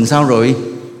sống mình sao rồi?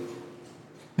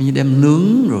 Coi như đem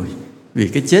nướng rồi. Vì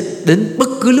cái chết đến bất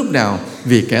cứ lúc nào,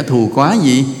 vì kẻ thù quá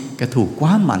gì? Kẻ thù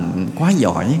quá mạnh, quá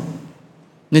giỏi.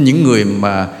 Nên những người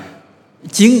mà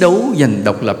chiến đấu giành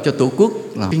độc lập cho Tổ quốc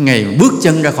là cái ngày bước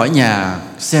chân ra khỏi nhà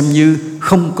xem như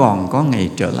không còn có ngày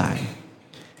trở lại.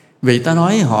 Vì ta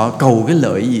nói họ cầu cái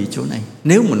lợi gì chỗ này?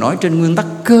 Nếu mà nói trên nguyên tắc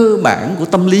cơ bản của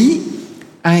tâm lý,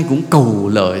 ai cũng cầu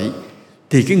lợi,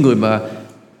 thì cái người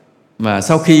mà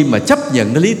sau khi mà chấp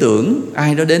nhận cái lý tưởng,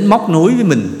 ai đó đến móc nối với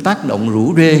mình, tác động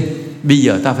rủ rê, bây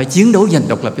giờ ta phải chiến đấu giành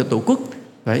độc lập cho Tổ quốc,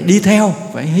 phải đi theo,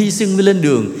 phải hy sinh với lên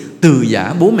đường, từ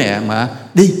giã bố mẹ mà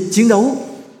đi chiến đấu,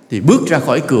 thì bước ra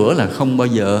khỏi cửa là không bao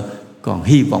giờ còn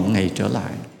hy vọng ngày trở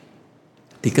lại.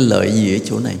 Thì cái lợi gì ở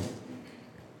chỗ này?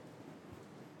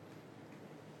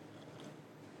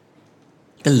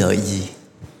 Cái lợi gì?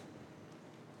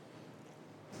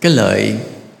 Cái lợi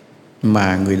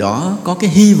mà người đó có cái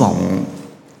hy vọng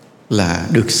là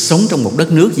được sống trong một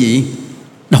đất nước gì?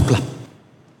 Độc lập.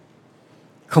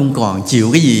 Không còn chịu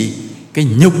cái gì? Cái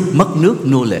nhục mất nước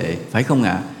nô lệ, phải không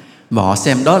ạ? Và họ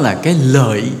xem đó là cái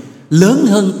lợi lớn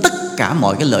hơn tất cả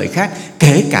mọi cái lợi khác,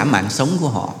 kể cả mạng sống của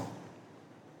họ.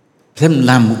 Xem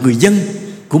làm một người dân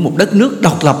của một đất nước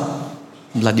độc lập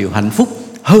là điều hạnh phúc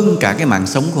hơn cả cái mạng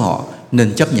sống của họ,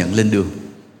 nên chấp nhận lên đường.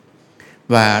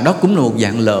 Và đó cũng là một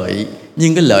dạng lợi.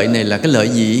 Nhưng cái lợi này là cái lợi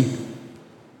gì?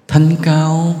 Thanh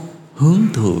cao hướng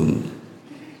thượng.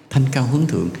 Thanh cao hướng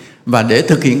thượng. Và để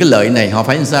thực hiện cái lợi này họ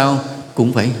phải làm sao?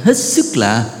 Cũng phải hết sức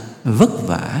là vất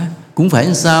vả. Cũng phải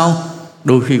làm sao?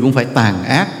 Đôi khi cũng phải tàn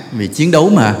ác, vì chiến đấu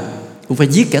mà, cũng phải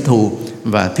giết kẻ thù.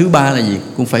 Và thứ ba là gì?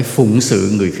 Cũng phải phụng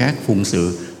sự người khác, phụng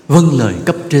sự vâng lời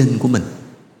cấp trên của mình.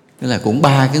 Tức là cũng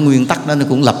ba cái nguyên tắc đó nó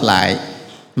cũng lặp lại.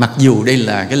 Mặc dù đây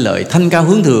là cái lợi thanh cao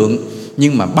hướng thượng,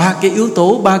 nhưng mà ba cái yếu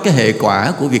tố, ba cái hệ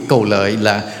quả của việc cầu lợi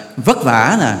là vất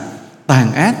vả nè,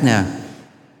 tàn ác nè,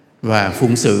 và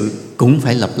phụng sự cũng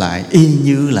phải lặp lại, y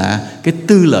như là cái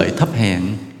tư lợi thấp hèn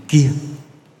kia.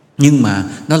 Nhưng mà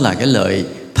nó là cái lợi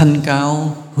thanh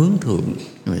cao hướng thượng.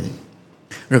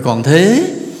 Rồi còn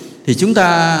thế thì chúng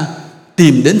ta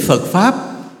tìm đến Phật Pháp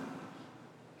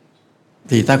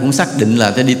thì ta cũng xác định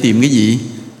là ta đi tìm cái gì?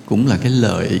 Cũng là cái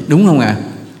lợi, đúng không ạ?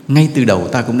 Ngay từ đầu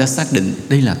ta cũng đã xác định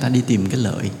đây là ta đi tìm cái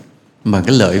lợi. Mà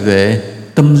cái lợi về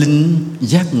tâm linh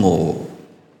giác ngộ.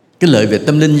 Cái lợi về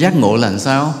tâm linh giác ngộ là làm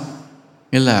sao?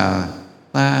 Nghĩa là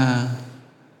ta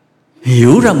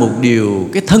hiểu ra một điều,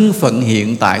 cái thân phận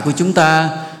hiện tại của chúng ta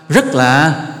rất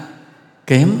là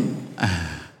kém.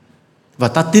 Và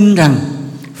ta tin rằng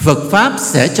Phật Pháp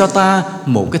sẽ cho ta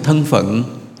một cái thân phận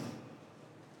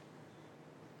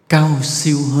cao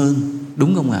siêu hơn,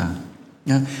 đúng không ạ?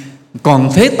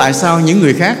 Còn thế tại sao những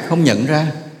người khác không nhận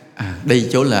ra? Đây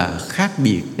chỗ là khác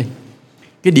biệt đây.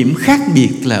 Cái điểm khác biệt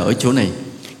là ở chỗ này.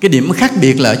 Cái điểm khác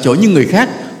biệt là ở chỗ những người khác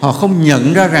họ không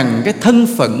nhận ra rằng cái thân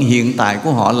phận hiện tại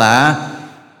của họ là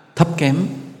thấp kém,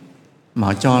 mà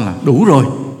họ cho là đủ rồi,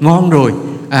 ngon rồi.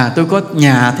 Tôi có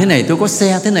nhà thế này, tôi có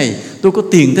xe thế này, tôi có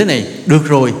tiền thế này, được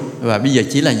rồi. Và bây giờ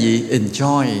chỉ là gì?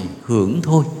 Enjoy, hưởng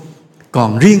thôi.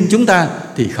 Còn riêng chúng ta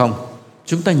thì không.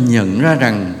 Chúng ta nhận ra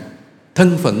rằng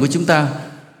thân phận của chúng ta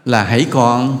là hãy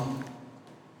còn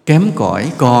kém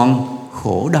cỏi, còn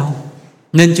khổ đau.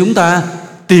 Nên chúng ta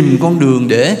tìm con đường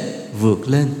để vượt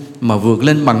lên, mà vượt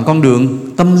lên bằng con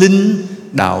đường tâm linh,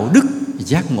 đạo đức,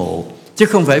 giác ngộ, chứ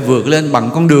không phải vượt lên bằng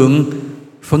con đường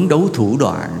phấn đấu thủ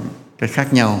đoạn. Cái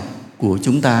khác nhau của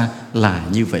chúng ta là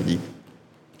như vậy.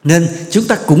 Nên chúng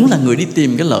ta cũng là người đi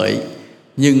tìm cái lợi,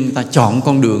 nhưng ta chọn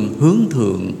con đường hướng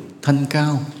thượng, thanh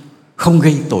cao, không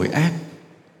gây tội ác.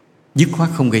 Dứt khoát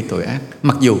không gây tội ác.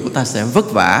 Mặc dù ta sẽ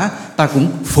vất vả, ta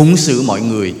cũng phụng sự mọi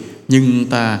người, nhưng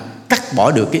ta cắt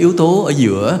bỏ được cái yếu tố ở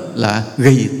giữa là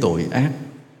gây tội ác.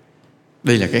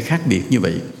 Đây là cái khác biệt như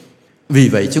vậy. Vì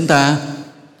vậy chúng ta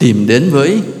tìm đến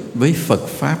với Phật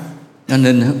Pháp. Cho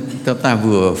nên ta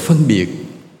vừa phân biệt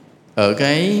ở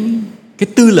cái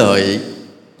tư lợi.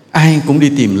 Ai cũng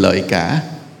đi tìm lợi cả,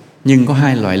 nhưng có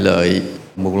hai loại lợi.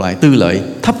 Một loại tư lợi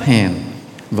thấp hèn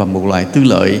và một loại tư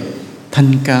lợi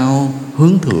thanh cao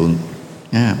hướng thượng.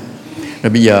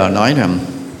 Rồi bây giờ nói rằng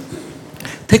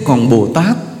thế còn Bồ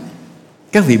Tát,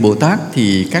 các vị Bồ Tát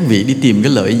thì các vị đi tìm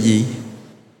cái lợi gì?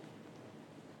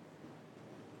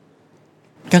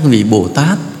 Các vị Bồ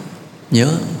Tát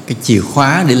nhớ cái chìa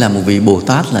khóa để làm một vị Bồ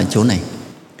Tát là chỗ này.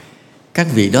 Các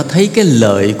vị đó thấy cái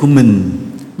lợi của mình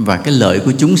và cái lợi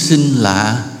của chúng sinh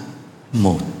là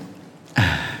một.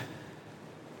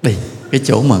 Đây, cái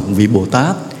chỗ mà vị Bồ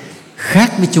Tát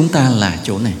khác với chúng ta là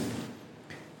chỗ này.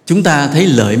 Chúng ta thấy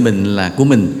lợi mình là của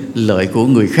mình, lợi của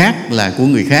người khác là của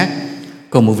người khác.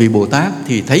 Còn một vị Bồ Tát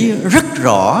thì thấy rất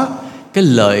rõ cái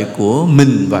lợi của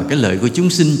mình và cái lợi của chúng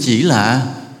sinh chỉ là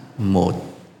một.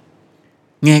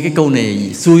 Nghe cái câu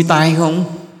này xuôi tai không?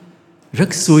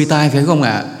 Rất xuôi tai phải không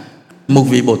ạ? Một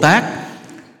vị Bồ Tát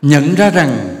nhận ra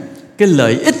rằng cái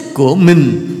lợi ích của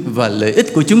mình và lợi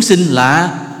ích của chúng sinh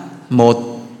là một.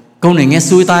 Câu này nghe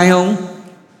xuôi tai không?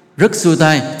 Rất xuôi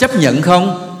tai. Chấp nhận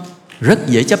không? Rất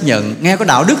dễ chấp nhận. Nghe có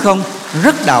đạo đức không?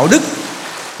 Rất đạo đức.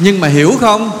 Nhưng mà hiểu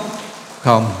không?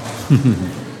 Không.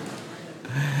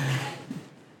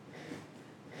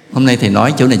 Hôm nay thầy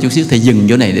nói chỗ này chút xíu, thầy dừng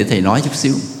chỗ này để thầy nói chút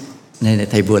xíu. Này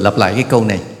thầy vừa lặp lại cái câu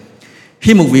này.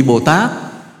 Khi một vị Bồ Tát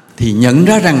thì nhận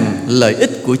ra rằng lợi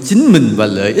ích của chính mình và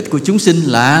lợi ích của chúng sinh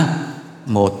là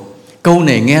một. Câu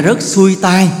này nghe rất xuôi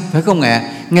tai, phải không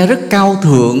ạ? Nghe rất cao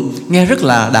thượng, nghe rất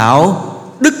là đạo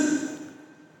đức.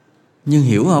 Nhưng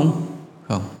hiểu không?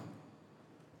 Không.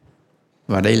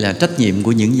 Và đây là trách nhiệm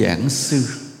của những giảng sư.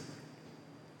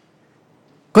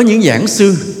 Có những giảng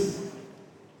sư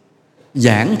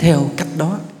giảng theo cách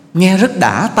đó, nghe rất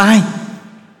đã tai,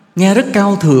 nghe rất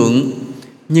cao thượng,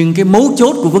 nhưng cái mấu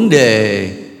chốt của vấn đề,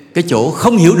 cái chỗ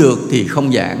không hiểu được thì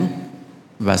không giảng,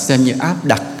 và xem như áp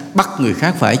đặt, bắt người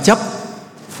khác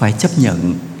phải chấp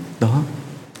nhận. Đó,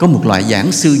 có một loại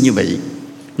giảng sư như vậy,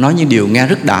 nói những điều nghe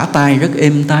rất đã tai, rất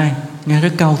êm tai, nghe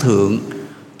rất cao thượng,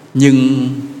 nhưng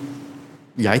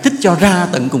giải thích cho ra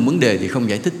tận cùng vấn đề thì không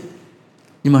giải thích.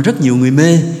 Nhưng mà rất nhiều người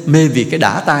mê vì cái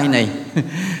đã tai này.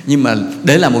 Nhưng mà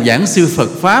để là một giảng sư Phật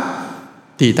Pháp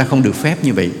thì ta không được phép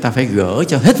như vậy. Ta phải gỡ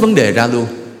cho hết vấn đề ra luôn.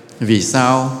 Vì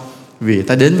sao? Vì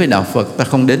ta đến với đạo Phật, ta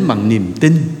không đến bằng niềm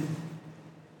tin.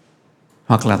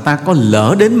 Hoặc là ta có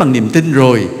lỡ đến bằng niềm tin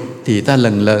rồi thì ta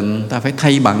lần ta phải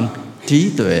thay bằng trí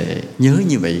tuệ. Nhớ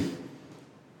như vậy.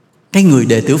 Cái người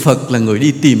đệ tử Phật là người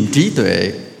đi tìm trí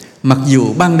tuệ. Mặc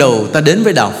dù ban đầu ta đến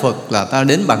với đạo Phật là ta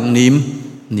đến bằng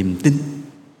niềm tin.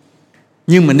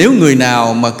 Nhưng mà nếu người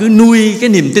nào mà cứ nuôi cái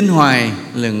niềm tin hoài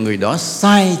là người đó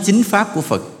sai chính pháp của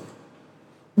Phật.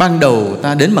 Ban đầu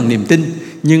ta đến bằng niềm tin,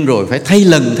 nhưng rồi phải thay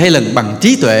lần bằng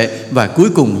trí tuệ, và cuối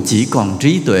cùng chỉ còn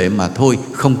trí tuệ mà thôi,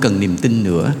 không cần niềm tin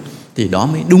nữa. Thì đó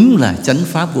mới đúng là chánh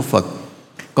pháp của Phật.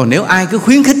 Còn nếu ai cứ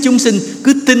khuyến khích chúng sinh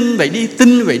cứ tin vậy đi,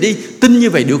 tin như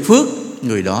vậy được phước,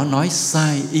 người đó nói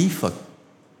sai ý Phật.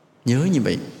 Nhớ như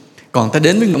vậy. Còn ta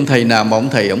đến với ông thầy nào mà ông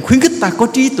thầy ông khuyến khích ta có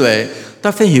trí tuệ,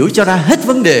 ta phải hiểu cho ra hết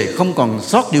vấn đề, không còn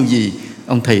sót điều gì,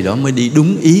 ông thầy đó mới đi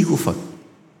đúng ý của Phật.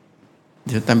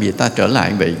 Thì ta trở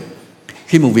lại vậy.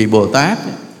 Khi một vị Bồ Tát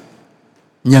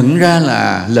nhận ra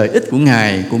là lợi ích của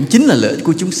Ngài cũng chính là lợi ích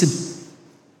của chúng sinh,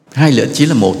 hai lợi ích chỉ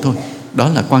là một thôi. Đó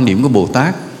là quan điểm của Bồ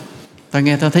Tát. Ta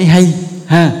nghe ta thấy hay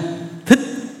ha, thích,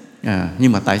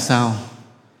 nhưng mà tại sao?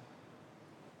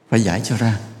 Phải giải cho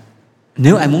ra.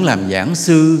 Nếu ai muốn làm giảng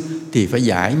sư thì phải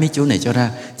giải mấy chỗ này cho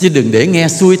ra. Chứ đừng để nghe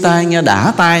xuôi tai, nghe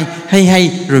đã tai,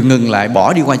 hay rồi ngừng lại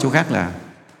bỏ đi qua chỗ khác là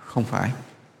không phải.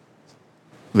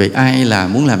 Vậy ai là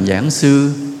muốn làm giảng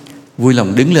sư, vui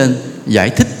lòng đứng lên giải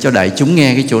thích cho đại chúng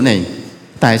nghe cái chỗ này.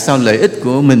 Tại sao lợi ích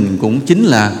của mình cũng chính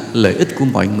là lợi ích của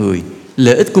mọi người?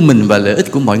 Lợi ích của mình và lợi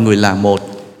ích của mọi người là một.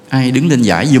 Ai đứng lên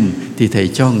giải dùm thì thầy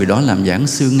cho người đó làm giảng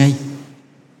sư ngay.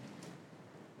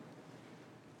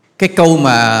 Cái câu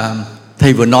mà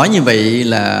thầy vừa nói như vậy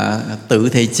là tự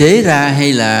thầy chế ra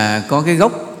hay là có cái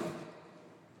gốc?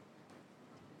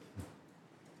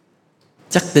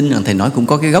 Chắc tin rằng thầy nói cũng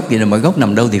có cái gốc vậy, mà gốc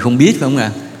nằm đâu thì không biết, phải không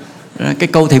ạ? Cái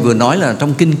câu thầy vừa nói là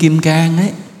trong kinh Kim Cang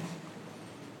ấy.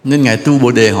 Nên Ngài Tu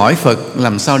Bồ Đề hỏi Phật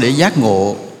làm sao để giác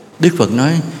ngộ. Đức Phật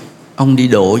nói ông đi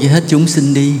độ với hết chúng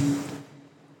sinh đi.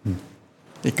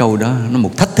 Cái câu đó nó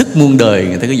một thách thức muôn đời,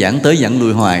 người ta cứ giảng tới giảng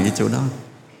lui hoài cái chỗ đó.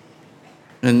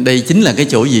 Nên đây chính là cái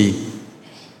chỗ gì?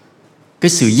 Cái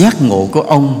sự giác ngộ của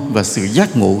ông và sự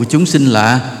giác ngộ của chúng sinh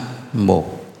là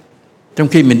một. Trong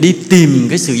khi mình đi tìm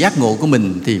cái sự giác ngộ của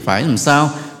mình thì phải làm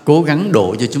sao? Cố gắng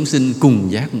độ cho chúng sinh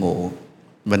cùng giác ngộ.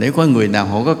 Và nếu có người nào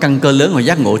họ có căn cơ lớn, họ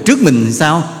giác ngộ trước mình thì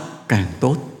sao? Càng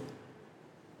tốt.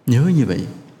 Nhớ như vậy.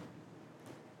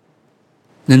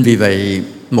 Nên vì vậy,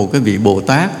 một cái vị Bồ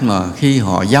Tát mà khi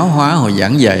họ giáo hóa, họ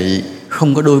giảng dạy,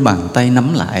 không có đôi bàn tay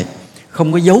nắm lại,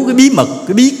 không có giấu cái bí mật,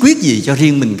 cái bí quyết gì cho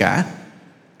riêng mình cả.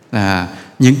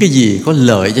 Những cái gì có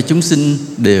lợi cho chúng sinh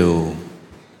đều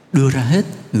đưa ra hết,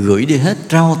 gửi đi hết,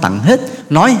 trao tặng hết,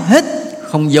 nói hết,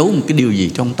 không giấu một cái điều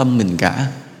gì trong tâm mình cả.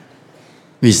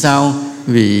 Vì sao?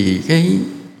 Vì cái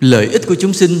lợi ích của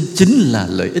chúng sinh chính là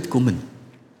lợi ích của mình.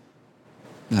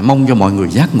 Là mong cho mọi người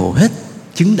giác ngộ hết,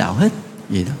 chứng đạo hết,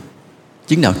 vậy đó.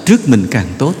 Chứng đạo trước mình càng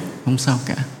tốt, không sao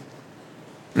cả.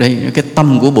 Đây, cái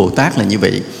tâm của Bồ Tát là như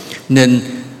vậy. Nên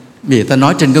vì ta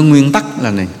nói trên cái nguyên tắc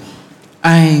là này,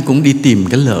 ai cũng đi tìm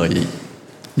cái lợi,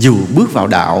 dù bước vào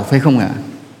đạo, phải không ạ?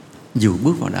 Dù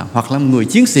bước vào đạo, hoặc là người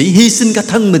chiến sĩ hy sinh cả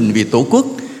thân mình vì Tổ quốc,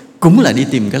 cũng là đi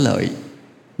tìm cái lợi.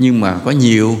 Nhưng mà có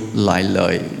nhiều loại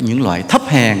lợi, những loại thấp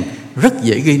hèn rất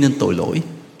dễ gây nên tội lỗi.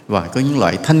 Và có những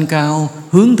loại thanh cao,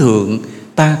 hướng thượng,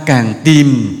 ta càng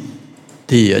tìm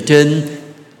thì ở trên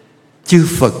chư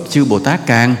Phật, chư Bồ Tát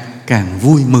càng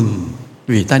vui mừng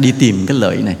vì ta đi tìm cái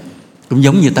lợi này. Cũng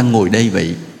giống như ta ngồi đây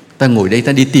vậy. Ta ngồi đây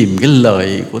ta đi tìm cái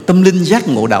lợi của tâm linh giác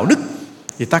ngộ đạo đức,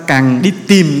 thì ta càng đi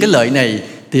tìm cái lợi này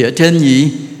thì ở trên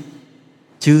gì?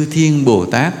 Chư Thiên Bồ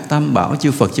Tát, Tam Bảo,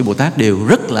 chư Phật, chư Bồ Tát đều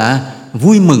rất là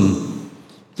vui mừng.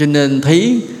 Cho nên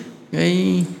thấy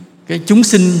cái chúng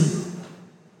sinh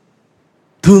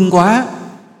thương quá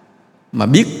mà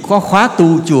biết có khóa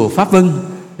tu chùa Pháp Vân,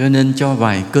 cho nên cho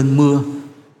vài cơn mưa,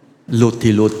 lụt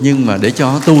thì lụt nhưng mà để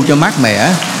cho tu cho mát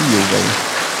mẻ, ví dụ vậy.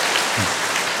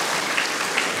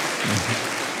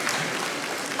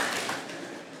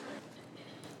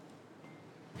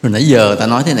 Rồi nãy giờ ta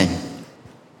nói thế này,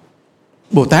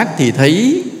 Bồ Tát thì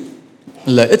thấy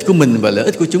lợi ích của mình và lợi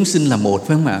ích của chúng sinh là một,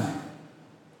 phải không ạ?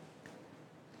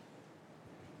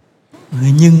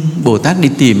 Nhưng Bồ Tát đi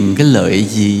tìm cái lợi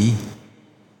gì?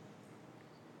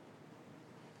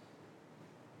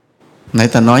 Nãy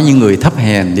ta nói những người thấp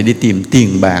hèn thì đi tìm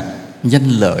tiền bạc, danh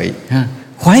lợi,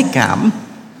 khoái cảm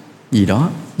gì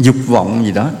đó, dục vọng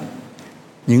gì đó.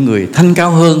 Những người thanh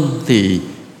cao hơn thì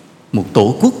một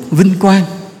tổ quốc vinh quang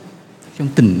trong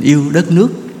tình yêu đất nước.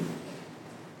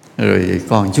 Rồi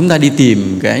còn chúng ta đi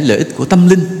tìm cái lợi ích của tâm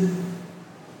linh.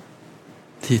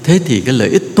 Thì thế thì cái lợi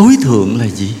ích tối thượng là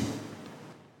gì?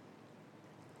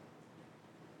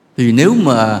 Thì nếu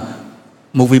mà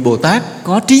một vị Bồ Tát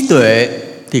có trí tuệ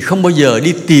thì không bao giờ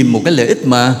đi tìm một cái lợi ích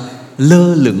mà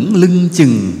lơ lửng lưng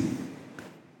chừng.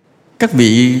 Các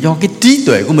vị do cái trí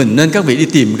tuệ của mình nên các vị đi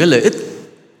tìm cái lợi ích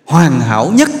hoàn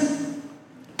hảo nhất,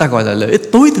 ta gọi là lợi ích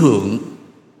tối thượng.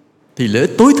 Thì lợi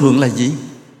ích tối thượng là gì?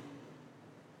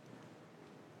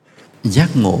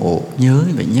 Giác ngộ, nhớ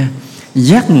vậy nha.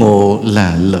 Giác ngộ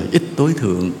là lợi ích tối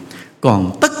thượng.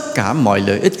 Còn tất cả mọi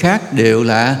lợi ích khác đều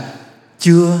là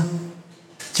chưa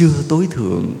tối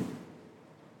thượng.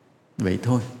 Vậy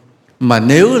thôi. Mà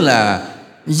nếu là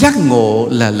giác ngộ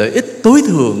là lợi ích tối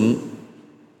thượng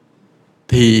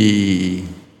thì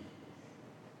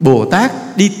Bồ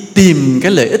Tát đi tìm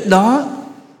cái lợi ích đó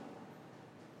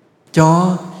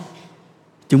cho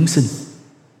chúng sinh.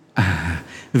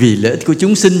 Vì lợi ích của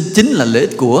chúng sinh chính là lợi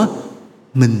ích của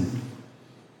mình.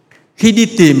 Khi đi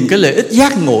tìm cái lợi ích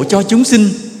giác ngộ cho chúng sinh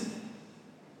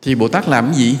thì Bồ Tát làm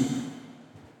cái gì?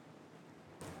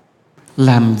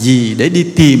 Làm gì để đi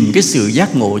tìm cái sự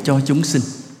giác ngộ cho chúng sinh?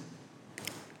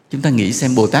 Chúng ta nghĩ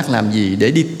xem Bồ Tát làm gì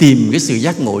để đi tìm cái sự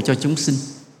giác ngộ cho chúng sinh?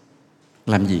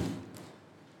 Làm gì?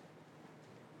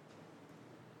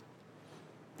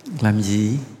 Làm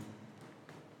gì?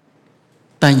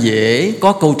 Ta dễ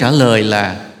có câu trả lời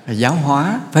là giáo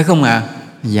hóa, phải không ạ?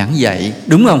 Giảng dạy,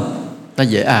 đúng không? Ta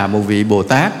dễ một vị Bồ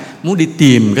Tát muốn đi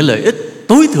tìm cái lợi ích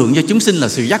tối thượng cho chúng sinh là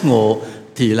sự giác ngộ,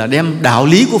 thì là đem đạo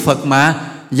lý của Phật mà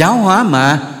giáo hóa,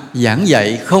 mà giảng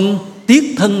dạy, không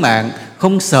tiếc thân mạng,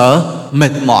 không sợ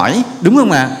mệt mỏi, đúng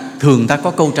không ạ? Thường ta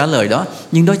có câu trả lời đó,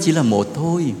 nhưng đó chỉ là một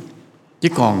thôi, chứ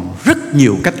còn rất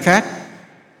nhiều cách khác,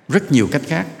 rất nhiều cách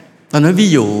khác. Ta nói ví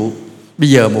dụ bây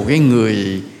giờ một cái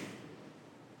người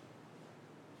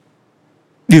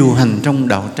điều hành trong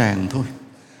đạo tràng thôi,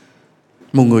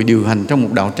 một người điều hành trong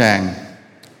một đạo tràng,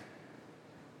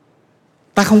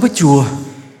 ta không có chùa.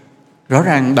 Rõ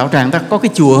ràng đạo tràng ta có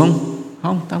cái chùa không?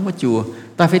 Không, ta không có chùa.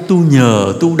 Ta phải tu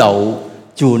nhờ, tu đậu,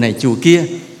 chùa này chùa kia.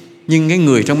 Nhưng cái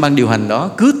người trong ban điều hành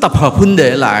đó cứ tập hợp huynh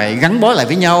đệ lại, gắn bó lại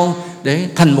với nhau để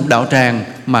thành một đạo tràng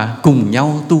mà cùng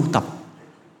nhau tu tập.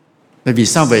 Bởi vì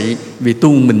sao vậy? Vì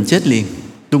tu mình chết liền,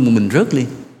 tu mình rớt liền.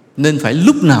 Nên phải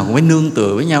lúc nào cũng phải nương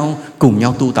tựa với nhau, cùng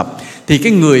nhau tu tập. Thì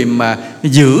cái người mà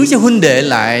giữ cho huynh đệ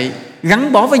lại,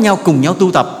 gắn bó với nhau, cùng nhau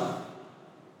tu tập,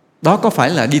 đó có phải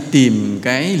là đi tìm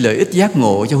cái lợi ích giác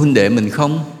ngộ cho huynh đệ mình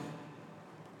không?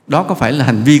 Đó có phải là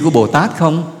hành vi của Bồ Tát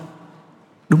không?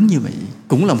 Đúng như vậy,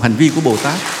 cũng là một hành vi của Bồ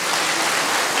Tát.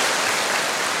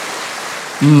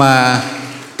 Mà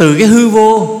từ cái hư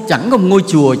vô, chẳng có một ngôi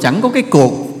chùa, chẳng có cái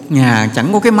cột nhà,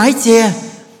 chẳng có cái mái che,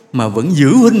 mà vẫn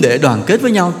giữ huynh đệ đoàn kết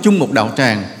với nhau chung một đạo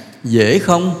tràng, dễ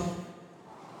không?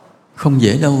 Không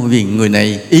dễ đâu, vì người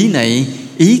này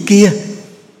ý kia.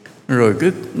 Rồi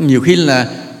cứ nhiều khi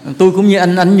là tôi cũng như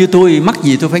anh như tôi, mắc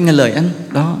gì tôi phải nghe lời anh.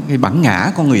 Đó, cái bản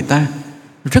ngã con người ta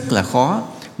rất là khó.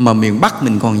 Mà miền Bắc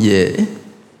mình còn dễ.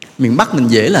 Miền Bắc mình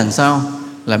dễ là làm sao?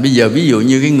 Là bây giờ ví dụ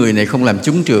như cái người này không làm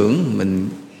chúng trưởng, mình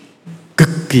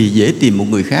cực kỳ dễ tìm một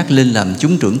người khác lên làm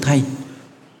chúng trưởng thay.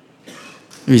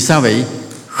 Vì sao vậy?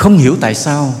 Không hiểu tại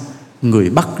sao người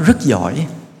Bắc rất giỏi.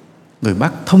 Người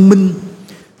Bắc thông minh,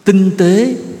 tinh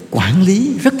tế, quản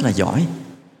lý rất là giỏi.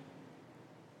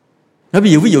 Nói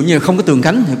ví dụ như không có tường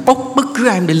cánh thì bốc bất cứ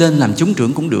ai để lên làm chúng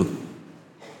trưởng cũng được.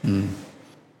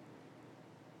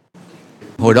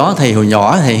 Hồi đó hồi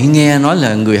nhỏ thầy nghe nói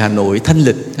là người Hà Nội thanh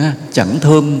lịch, chẳng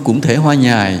thơm cũng thể hoa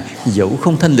nhài, dẫu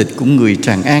không thanh lịch cũng người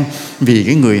Tràng An. Vì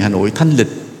cái người Hà Nội thanh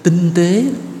lịch, tinh tế,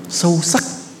 sâu sắc.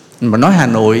 Mà nói Hà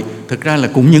Nội thực ra là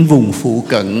cũng những vùng phụ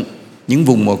cận, những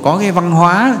vùng mà có cái văn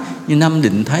hóa như Nam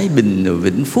Định, Thái Bình,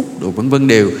 Vĩnh Phúc, vân vân,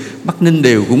 đều Bắc Ninh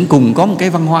đều cũng cùng có một cái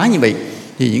văn hóa như vậy.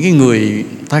 Thì những cái người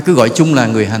ta cứ gọi chung là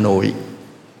người Hà Nội,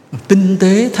 tinh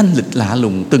tế, thanh lịch, lạ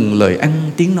lùng, từng lời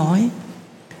ăn tiếng nói,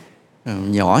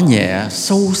 nhỏ nhẹ,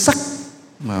 sâu sắc,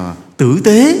 mà tử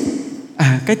tế.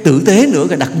 Cái tử tế nữa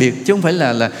là đặc biệt, chứ không phải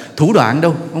là thủ đoạn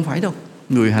đâu, không phải đâu.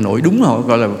 Người Hà Nội đúng họ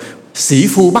gọi là sĩ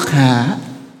phu Bắc Hà,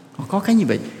 họ có cái như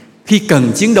vậy. Khi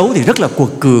cần chiến đấu thì rất là quật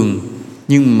cường,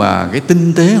 nhưng mà cái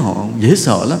tinh tế họ dễ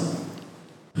sợ lắm.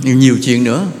 Nhiều chuyện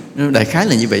nữa, đại khái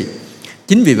là như vậy.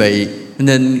 Chính vì vậy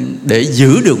nên để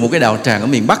giữ được một cái đạo tràng ở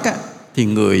miền Bắc thì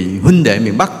người huynh đệ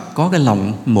miền Bắc có cái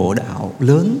lòng mộ đạo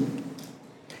lớn.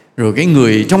 Rồi cái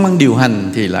người trong ban điều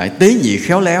hành thì lại tế nhị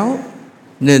khéo léo,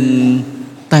 nên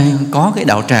ta có cái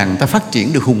đạo tràng ta phát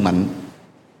triển được hùng mạnh.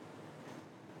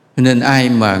 Nên ai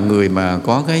mà người mà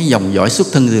có cái dòng dõi xuất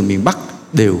thân từ miền Bắc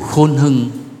đều khôn hơn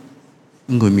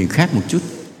người miền khác một chút.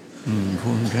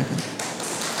 Khôn hơn khác.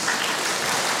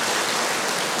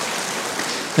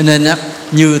 Cho nên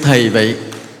như thầy vậy,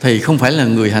 thầy không phải là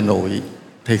người Hà Nội,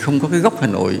 thầy không có cái gốc Hà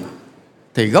Nội,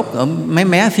 thầy gốc ở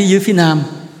mé phía dưới phía Nam.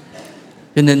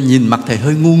 Cho nên nhìn mặt thầy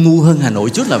hơi ngu hơn Hà Nội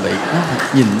chút là vậy.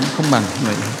 Nhìn không bằng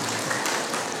vậy.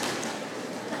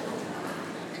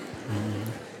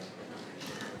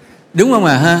 Đúng không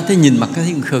ha? Thế nhìn mặt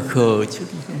cái khờ chút.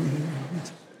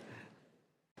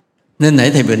 Nên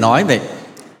nãy thầy vừa nói vậy,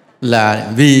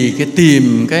 là vì cái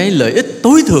tìm cái lợi ích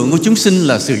tối thượng của chúng sinh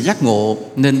là sự giác ngộ,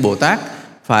 nên Bồ Tát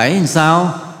phải làm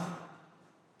sao?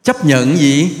 Chấp nhận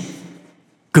gì?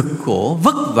 Cực khổ,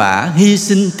 vất vả, hy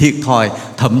sinh, thiệt thòi,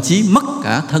 thậm chí mất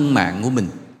cả thân mạng của mình.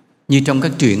 Như trong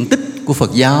các truyện tích của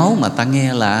Phật giáo mà ta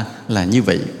nghe là như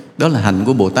vậy. Đó là hành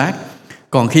của Bồ Tát.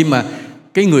 Còn khi mà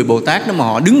cái người Bồ Tát đó mà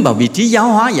họ đứng vào vị trí giáo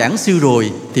hóa giảng sư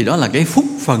rồi, thì đó là cái phúc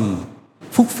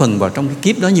phần vào trong cái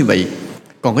kiếp đó như vậy.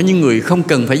 Còn có những người không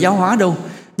cần phải giáo hóa đâu,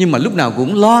 nhưng mà lúc nào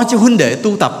cũng lo cho huynh đệ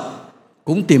tu tập,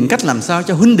 cũng tìm cách làm sao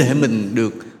cho huynh đệ mình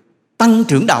được tăng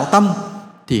trưởng đạo tâm,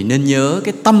 thì nên nhớ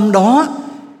cái tâm đó,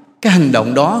 cái hành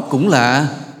động đó cũng là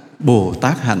Bồ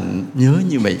Tát hạnh, nhớ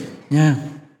như vậy nha.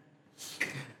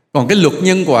 Còn cái luật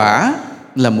nhân quả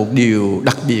là một điều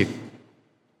đặc biệt.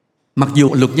 Mặc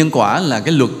dù luật nhân quả là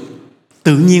cái luật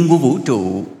tự nhiên của vũ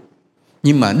trụ,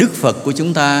 nhưng mà Đức Phật của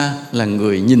chúng ta là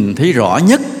người nhìn thấy rõ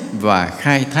nhất và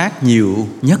khai thác nhiều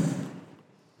nhất.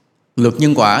 Luật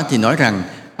nhân quả thì nói rằng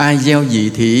ai gieo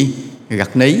gì thì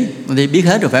gặt nấy. Đây biết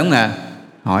hết rồi phải không ạ?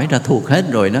 hỏi ra thuộc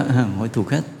hết rồi đó, hỏi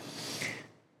thuộc hết.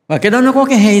 Và cái đó nó có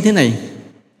cái hay thế này,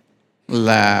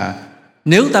 là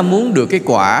nếu ta muốn được cái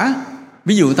quả,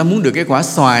 ví dụ ta muốn được cái quả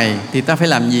xoài thì ta phải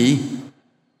làm gì?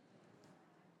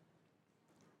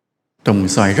 Trồng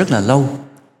xoài rất là lâu.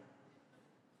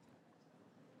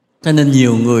 Cho nên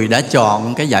nhiều người đã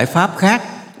chọn cái giải pháp khác.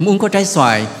 Muốn có trái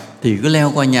xoài thì cứ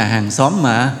leo qua nhà hàng xóm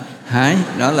mà hái.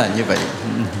 Đó là như vậy.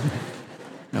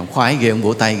 Khoái ghê, ông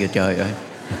vỗ tay kìa, trời ơi.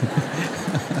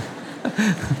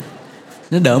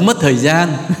 Nó đỡ mất thời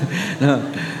gian.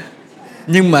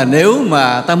 Nhưng mà nếu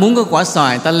mà ta muốn có quả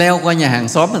xoài, ta leo qua nhà hàng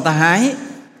xóm mà ta hái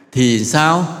thì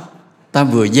sao? Ta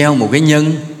vừa gieo một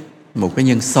cái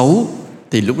nhân xấu,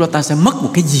 thì lúc đó ta sẽ mất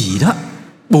một cái gì đó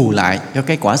bù lại cho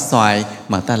cái quả xoài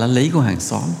mà ta đã lấy của hàng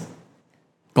xóm.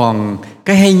 Còn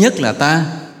cái hay nhất là ta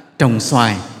trồng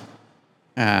xoài.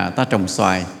 Ta trồng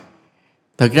xoài.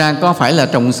 Thực ra có phải là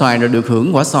trồng xoài rồi được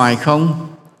hưởng quả xoài không?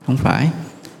 Không phải.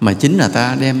 Mà chính là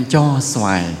ta đem cho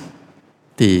xoài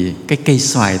thì cái cây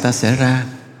xoài ta sẽ ra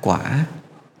quả.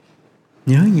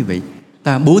 Nhớ như vậy.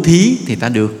 Ta bố thí thì ta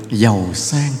được giàu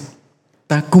sang.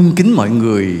 Ta cung kính mọi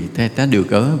người thì ta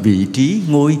được ở vị trí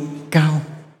ngôi cao.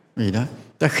 Vậy đó.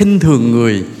 Ta khinh thường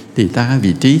người thì ta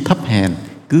vị trí thấp hèn.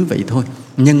 Cứ vậy thôi.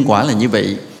 Nhân quả là như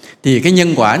vậy. Thì cái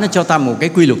nhân quả nó cho ta một cái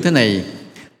quy luật thế này.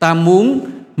 Ta muốn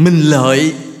mình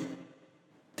lợi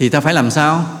thì ta phải làm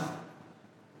sao?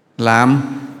 Làm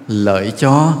lợi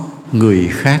cho người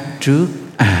khác trước.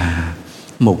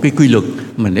 Một cái quy luật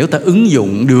mà nếu ta ứng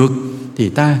dụng được thì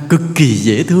ta cực kỳ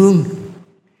dễ thương.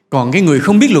 Còn cái người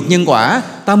không biết luật nhân quả,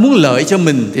 ta muốn lợi cho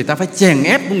mình thì ta phải chèn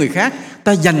ép của người khác,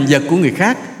 ta giành giật của người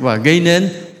khác và gây nên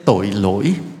tội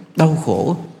lỗi, đau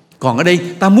khổ. Còn ở đây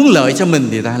ta muốn lợi cho mình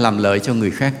thì ta làm lợi cho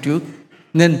người khác trước.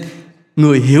 Nên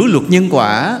người hiểu luật nhân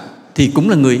quả thì cũng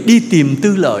là người đi tìm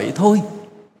tư lợi thôi.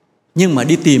 Nhưng mà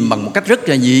đi tìm bằng một cách rất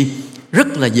là gì? Rất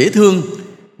là dễ thương.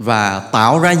 Và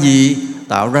tạo ra gì?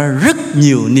 Tạo ra rất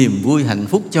nhiều niềm vui hạnh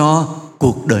phúc cho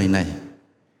cuộc đời này.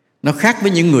 Nó khác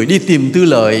với những người đi tìm tư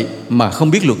lợi mà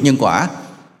không biết luật nhân quả.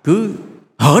 Cứ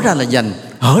hở ra là giành,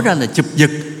 hở ra là chụp giật,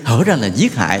 hở ra là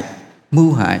giết hại,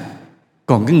 mưu hại.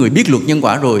 Còn cái người biết luật nhân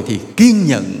quả rồi thì kiên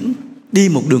nhẫn đi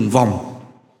một đường vòng.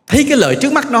 Thấy cái lợi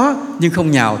trước mắt nó nhưng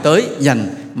không nhào tới giành,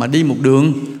 mà đi một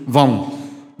đường vòng.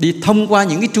 Đi thông qua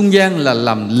những cái trung gian là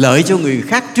làm lợi cho người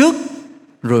khác trước,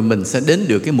 rồi mình sẽ đến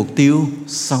được cái mục tiêu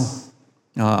sau.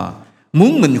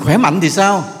 Muốn mình khỏe mạnh thì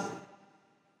sao?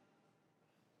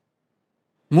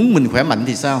 Muốn mình khỏe mạnh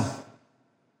thì sao?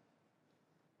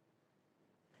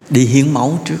 Đi hiến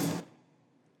máu trước.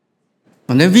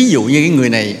 Mà nếu ví dụ như cái người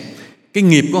này, cái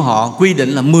nghiệp của họ quy định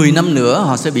là 10 năm nữa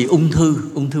họ sẽ bị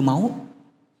ung thư máu.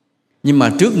 Nhưng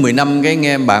mà trước 10 năm cái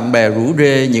nghe bạn bè rủ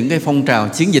rê những cái phong trào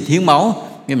chiến dịch hiến máu,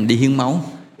 cái mình đi hiến máu.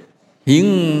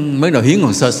 Mới đầu hiến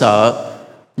còn sợ,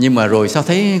 nhưng mà rồi sao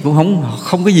thấy cũng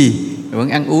không có gì, vẫn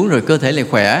ăn uống rồi cơ thể lại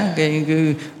khỏe, cái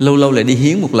lâu lâu lại đi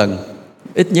hiến một lần,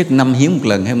 ít nhất năm hiến một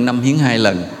lần hay năm hiến 2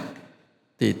 lần.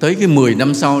 Thì tới cái 10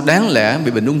 năm sau đáng lẽ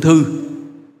bị bệnh ung thư,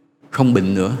 không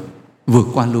bệnh nữa, vượt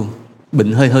qua luôn.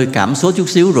 Bệnh hơi cảm số chút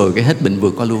xíu rồi cái hết bệnh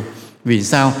vượt qua luôn. Vì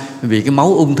sao? Vì cái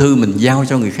máu ung thư mình giao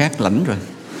cho người khác lãnh rồi.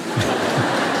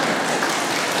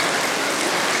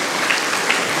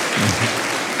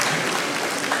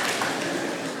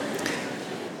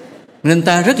 Nên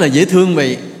ta rất là dễ thương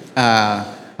vậy.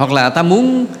 Hoặc là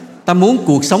ta muốn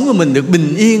cuộc sống của mình được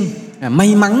bình yên,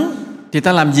 may mắn thì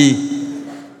ta làm gì?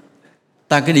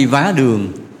 Ta cứ đi vá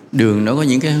đường nó có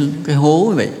những cái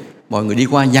hố vậy, mọi người đi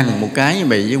qua dằn một cái như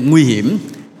vậy nguy hiểm,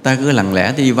 ta cứ lặng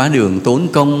lẽ đi vá đường, tốn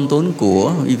công tốn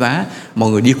của đi vá, mọi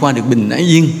người đi qua được bình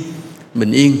yên.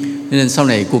 Nên sau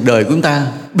này cuộc đời của chúng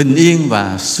ta bình yên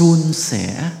và suôn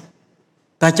sẻ.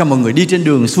 Ta cho mọi người đi trên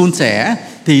đường suôn sẻ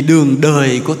thì đường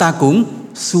đời của ta cũng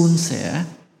suôn sẻ.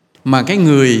 Mà cái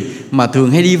người mà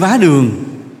thường hay đi vá đường,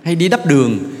 hay đi đắp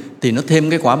đường thì nó thêm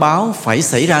cái quả báo phải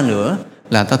xảy ra nữa,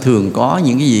 là ta thường có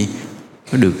những cái gì?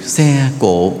 Có được xe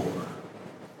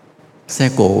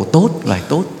cộ tốt, loại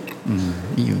tốt.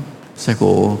 Ví dụ xe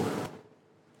cộ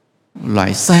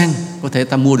loại sang, có thể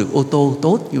ta mua được ô tô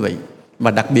tốt như vậy.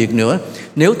 Và đặc biệt nữa,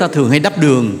 nếu ta thường hay đắp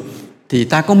đường thì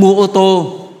ta có mua ô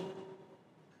tô,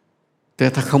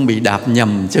 ta không bị đạp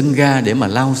nhầm chân ga để mà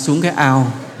lao xuống cái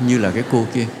ao như là cái cô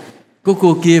kia.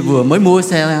 Cô kia vừa mới mua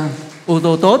xe ô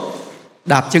tô tốt,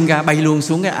 đạp chân ga bay luôn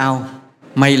xuống cái ao.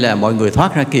 May là mọi người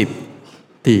thoát ra kịp.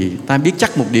 Thì ta biết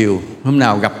chắc một điều, hôm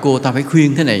nào gặp cô ta phải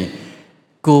khuyên thế này: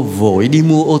 cô vội đi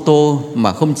mua ô tô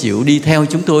mà không chịu đi theo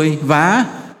chúng tôi vá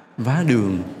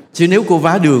đường. Chứ nếu cô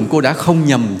vá đường, cô đã không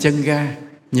nhầm chân ga.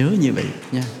 Nhớ như vậy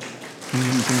nha. Không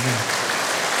nhầm chân ga.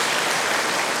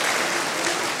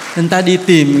 Nên ta đi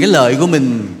tìm cái lợi của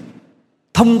mình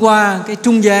thông qua cái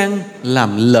trung gian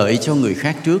làm lợi cho người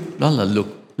khác trước. Đó là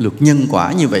luật nhân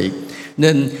quả như vậy.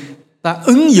 Nên ta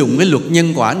ứng dụng cái luật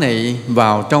nhân quả này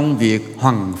vào trong việc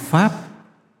hoằng pháp,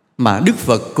 mà Đức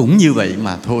Phật cũng như vậy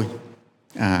mà thôi.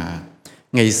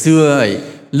 Ngày xưa ấy,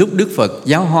 lúc Đức Phật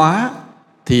giáo hóa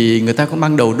thì người ta có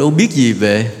ban đầu đâu biết gì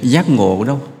về giác ngộ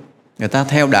đâu. Người ta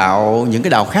theo đạo, những cái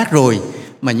đạo khác rồi,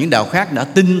 mà những đạo khác đã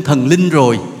tin thần linh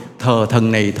rồi, thờ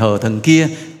thần này thờ thần kia,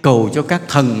 cầu cho các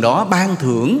thần đó ban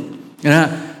thưởng,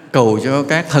 cầu cho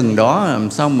các thần đó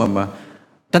làm sao mà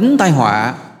tránh tai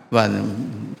họa, và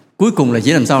cuối cùng là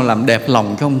chỉ làm sao làm đẹp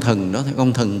lòng cái ông thần đó,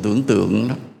 ông thần tưởng tượng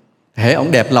đó. Hễ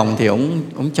ông đẹp lòng thì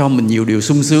ông cho mình nhiều điều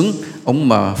sung sướng, ông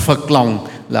mà phật lòng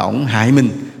là ông hại mình.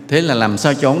 Thế là làm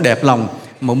sao cho ông đẹp lòng,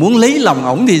 mà muốn lấy lòng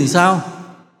ông thì sao?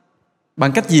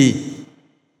 Bằng cách gì?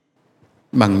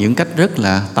 Bằng những cách rất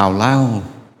là tào lao.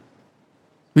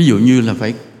 Ví dụ như là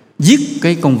phải giết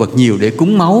cái con vật nhiều để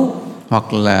cúng máu,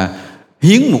 hoặc là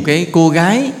hiến một cái cô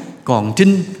gái còn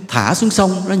trinh thả xuống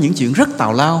sông. Đó, những chuyện rất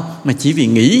tào lao mà chỉ vì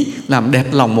nghĩ làm đẹp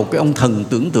lòng một cái ông thần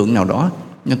tưởng tượng nào đó,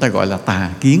 người ta gọi là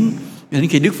tà kiến. Đến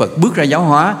khi Đức Phật bước ra giáo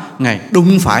hóa, Ngài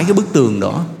đụng phải cái bức tường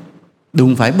đó,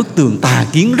 đụng phải bức tường tà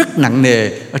kiến rất nặng nề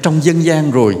ở trong dân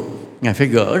gian rồi, Ngài phải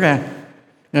gỡ ra.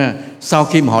 Sau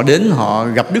khi mà họ đến, họ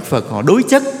gặp Đức Phật, họ đối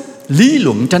chất, lý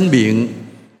luận,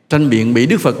 tranh biện bị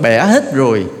Đức Phật bẻ hết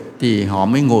rồi, thì họ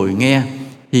mới ngồi nghe.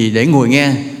 Thì để ngồi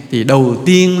nghe thì đầu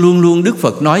tiên luôn luôn Đức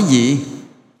Phật nói gì?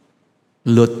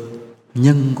 Luật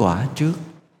nhân quả trước.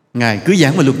 Ngài cứ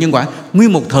giảng về luật nhân quả,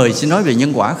 nguyên một thời sẽ nói về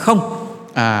nhân quả không.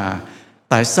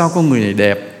 Tại sao con người này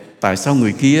đẹp, tại sao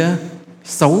người kia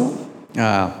xấu,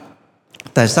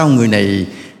 tại sao người này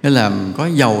làm có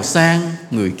giàu sang,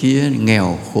 người kia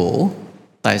nghèo khổ,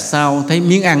 tại sao thấy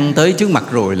miếng ăn tới trước mặt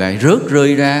rồi lại rớt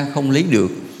rơi ra không lấy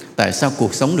được, tại sao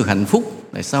cuộc sống được hạnh phúc,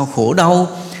 tại sao khổ đau.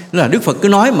 Đó là Đức Phật cứ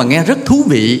nói mà nghe rất thú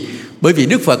vị, bởi vì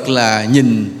Đức Phật là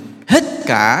nhìn hết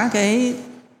cả cái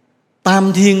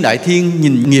tam thiên đại thiên,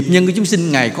 nhìn nghiệp nhân của chúng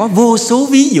sinh. Ngài có vô số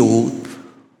ví dụ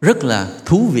rất là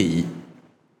thú vị.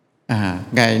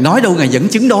 Ngài nói đâu Ngài dẫn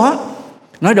chứng đó,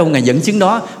 nói đâu Ngài dẫn chứng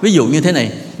đó. Ví dụ như thế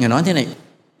này, Ngài nói thế này.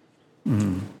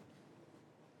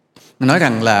 Ngài nói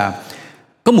rằng là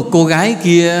có một cô gái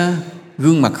kia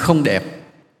gương mặt không đẹp,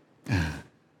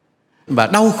 và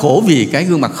đau khổ vì cái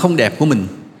gương mặt không đẹp của mình,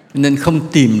 nên không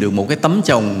tìm được một cái tấm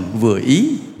chồng vừa ý,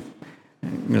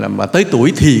 là mà tới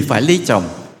tuổi thì phải lấy chồng.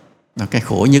 Cái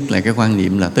khổ nhất là cái quan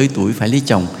niệm là tới tuổi phải lấy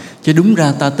chồng. Chứ đúng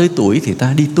ra ta tới tuổi thì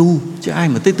ta đi tu, chứ ai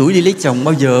mà tới tuổi đi lấy chồng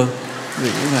bao giờ.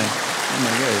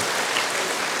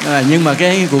 Nhưng mà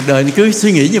cái cuộc đời cứ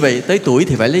suy nghĩ như vậy, tới tuổi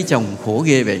thì phải lấy chồng, khổ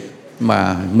ghê vậy.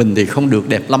 Mà mình thì không được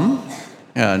đẹp lắm.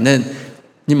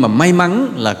 Nhưng mà may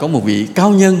mắn là có một vị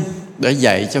cao nhân đã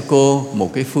dạy cho cô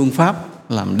một cái phương pháp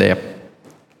làm đẹp.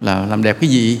 Là làm đẹp cái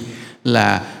gì?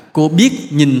 Là cô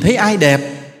biết nhìn thấy ai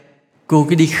đẹp, cô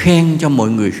cứ đi khen cho mọi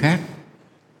người khác,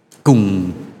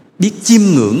 cùng biết chiêm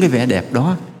ngưỡng cái vẻ đẹp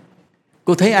đó.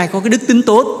 Cô thấy ai có cái đức tính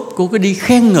tốt, cô cứ đi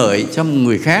khen ngợi cho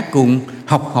người khác, cùng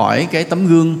học hỏi cái tấm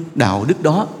gương đạo đức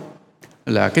đó.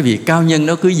 Là cái vị cao nhân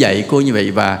đó cứ dạy cô như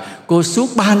vậy. Và cô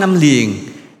suốt 3 năm liền,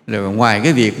 rồi ngoài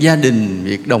cái việc gia đình,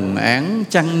 việc đồng áng,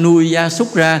 chăn nuôi gia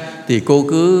súc ra, thì cô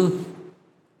cứ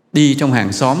đi trong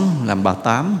hàng xóm làm bà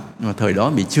tám. Mà thời đó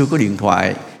bị chưa có điện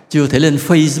thoại, chưa thể lên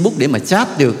Facebook để mà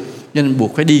chat được, nên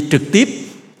buộc phải đi trực tiếp,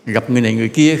 gặp người này người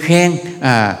kia khen.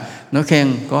 Nó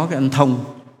khen có cái anh Thông,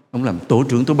 ông làm tổ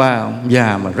trưởng tổ 3, ông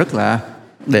già mà rất là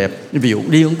đẹp. Ví dụ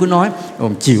đi ông cứ nói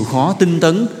ông chịu khó tinh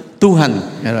tấn tu hành.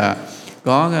 Là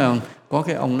có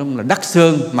cái ông đó là Đắc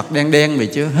Sơn, mặt đen đen vậy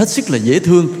chứ hết sức là dễ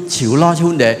thương, chịu lo cho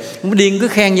huynh đệ. Ông điên cứ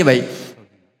khen như vậy,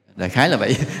 đại khái là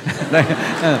vậy.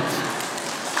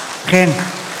 Khen.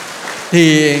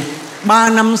 Thì 3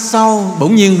 năm sau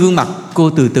bỗng nhiên gương mặt cô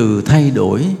từ từ thay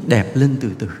đổi, đẹp lên từ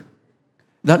từ.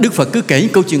 Đó, Đức Phật cứ kể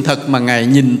những câu chuyện thật mà Ngài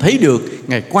nhìn thấy được,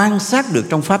 Ngài quan sát được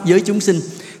trong pháp giới chúng sinh.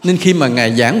 Nên khi mà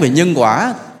Ngài giảng về nhân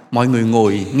quả, mọi người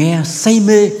ngồi nghe say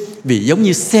mê, vì giống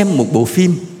như xem một bộ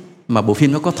phim, mà bộ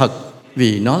phim nó có thật,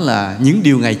 vì nó là những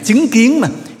điều Ngài chứng kiến mà.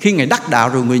 Khi Ngài đắc đạo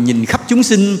rồi, người nhìn khắp chúng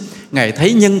sinh, Ngài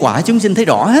thấy nhân quả chúng sinh thấy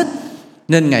rõ hết.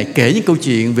 Nên Ngài kể những câu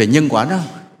chuyện về nhân quả đó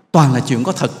toàn là chuyện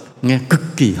có thật, nghe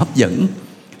cực kỳ hấp dẫn.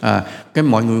 Cái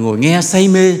mọi người ngồi nghe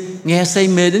say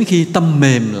mê đến khi tâm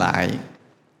mềm lại.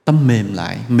 Tâm mềm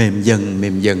lại,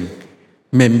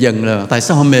 mềm dần là tại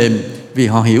sao họ mềm? Vì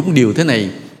họ hiểu một điều thế này: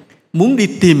 muốn đi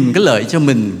tìm cái lợi cho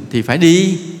mình thì phải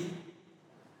đi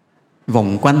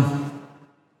vòng quanh.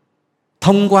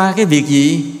 Thông qua cái việc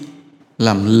gì?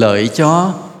 Làm lợi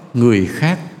cho người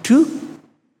khác trước.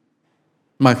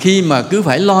 Mà khi mà cứ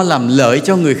phải lo làm lợi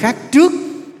cho người khác trước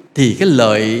thì cái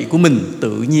lợi của mình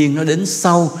tự nhiên nó đến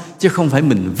sau, chứ không phải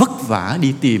mình vất vả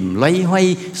đi tìm loay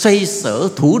hoay, xoay sở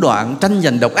thủ đoạn, tranh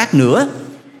giành độc ác nữa,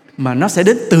 mà nó sẽ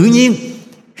đến tự nhiên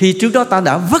khi trước đó ta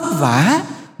đã vất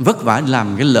vả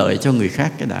làm cái lợi cho người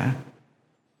khác cái đã.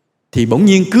 Thì bỗng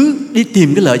nhiên cứ đi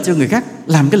tìm cái lợi cho người khác,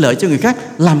 làm cái lợi cho người khác,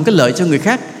 làm cái lợi cho người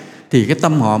khác, thì cái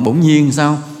tâm họ bỗng nhiên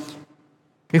sao?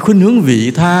 Cái khuynh hướng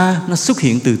vị tha nó xuất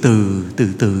hiện từ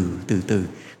từ.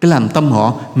 Cái làm tâm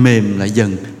họ mềm lại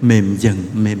dần, mềm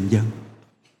dần.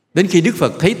 Đến khi Đức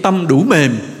Phật thấy tâm đủ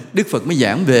mềm, Đức Phật mới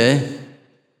giảng về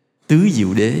tứ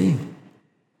diệu đế.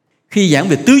 Khi giảng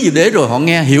về tứ diệu đế rồi, họ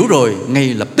nghe hiểu rồi,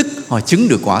 ngay lập tức họ chứng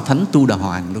được quả thánh Tu Đà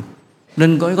Hoàng luôn.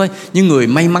 Nên coi những người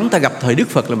may mắn ta gặp thời Đức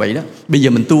Phật là vậy đó. Bây giờ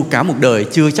mình tu cả một đời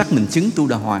chưa chắc mình chứng Tu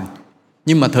Đà Hoàng,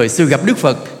 nhưng mà thời xưa gặp Đức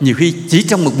Phật, nhiều khi chỉ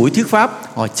trong một buổi thuyết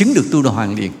pháp họ chứng được Tu Đà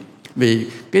Hoàng liền. Vì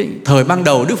cái thời ban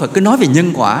đầu Đức Phật cứ nói về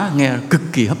nhân quả, nghe cực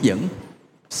kỳ hấp dẫn.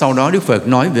 Sau đó Đức Phật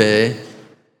nói về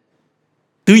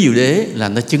tứ diệu đế là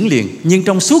nó chứng liền. Nhưng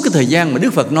trong suốt cái thời gian mà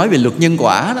Đức Phật nói về luật nhân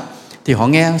quả đó, thì họ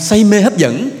nghe say mê hấp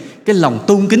dẫn. Cái lòng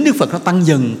tôn kính Đức Phật nó tăng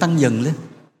dần lên.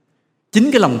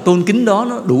 Chính cái lòng tôn kính đó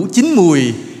nó đủ chín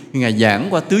mùi, Ngài giảng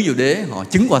qua tứ diệu đế, họ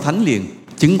chứng quả thánh liền.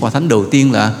 Chứng quả thánh đầu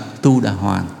tiên là Tu Đà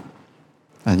Hoàng.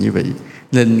 Như vậy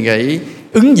nên cái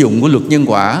ứng dụng của luật nhân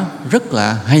quả rất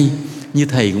là hay. Như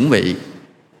thầy cũng vậy,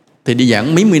 thầy đi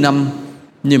giảng mấy mươi năm,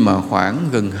 nhưng mà khoảng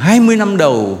gần 20 năm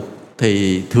đầu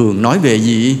thì thường nói về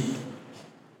gì?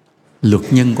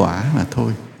 Luật nhân quả mà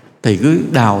thôi. Thầy cứ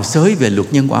đào xới về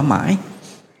luật nhân quả mãi,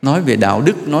 nói về đạo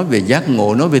đức, nói về giác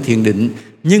ngộ, nói về thiền định,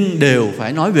 nhưng đều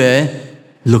phải nói về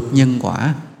luật nhân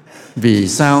quả. Vì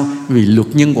sao? Vì luật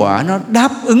nhân quả nó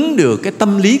đáp ứng được cái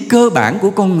tâm lý cơ bản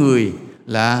của con người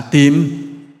là tìm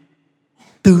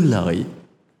tư lợi.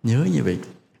 Nhớ như vậy,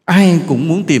 ai cũng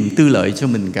muốn tìm tư lợi cho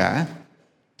mình cả.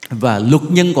 Và luật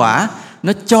nhân quả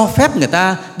nó cho phép người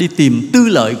ta đi tìm tư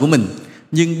lợi của mình,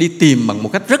 nhưng đi tìm bằng một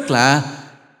cách rất là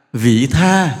vị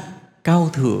tha, cao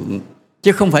thượng,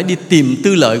 chứ không phải đi tìm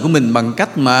tư lợi của mình bằng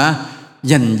cách mà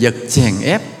giành giật, chèn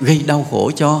ép, gây đau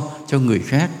khổ cho người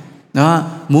khác. Đó,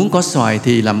 muốn có xoài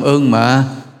thì làm ơn mà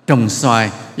trồng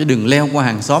xoài, chứ đừng leo qua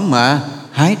hàng xóm mà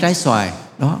hái trái xoài.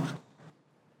 Đó,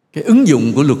 cái ứng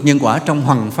dụng của luật nhân quả trong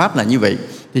hoằng pháp là như vậy.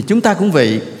 Thì chúng ta cũng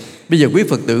vậy. Bây giờ quý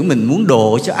Phật tử mình muốn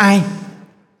độ cho ai?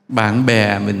 Bạn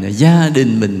bè mình, gia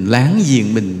đình mình, láng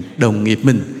giềng mình, đồng nghiệp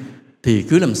mình, thì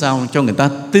cứ làm sao cho người ta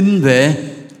tin về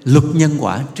luật nhân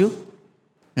quả trước.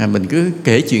 Mình cứ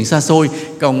kể chuyện xa xôi.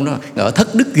 Công đó ở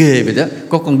Thất Đức ghê vậy đó,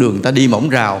 có con đường ta đi mà ổng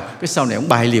rào, cái sau này ổng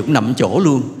bài liệt, ổng nằm chỗ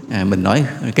luôn. Mình nói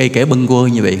cây kẻ bâng quơ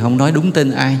như vậy, không nói đúng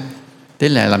tên ai, thế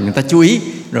là làm người ta chú ý.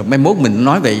 Rồi mai mốt mình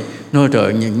nói vậy, nói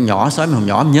trời nhỏ sói mà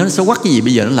nhỏ nhớ nó xấu quắc cái gì,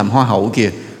 bây giờ nó làm hoa hậu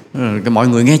kìa. Mọi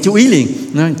người nghe chú ý liền,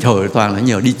 nói trời toàn là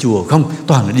nhờ đi chùa không,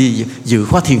 toàn là đi dự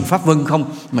khóa thiền pháp vân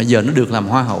không, mà giờ nó được làm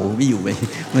hoa hậu, ví dụ vậy.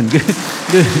 Mình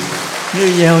cứ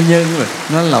gieo nhân rồi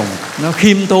nó lòng, nó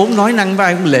khiêm tốn, nói năng với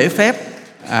ai cũng lễ phép.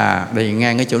 Đây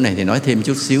ngang cái chỗ này thì nói thêm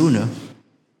chút xíu nữa.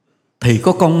 Thì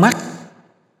có con mắt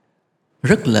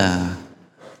rất là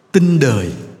tinh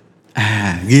đời,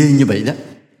 ghê như vậy đó.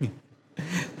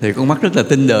 Thì con mắt rất là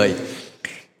tinh đời.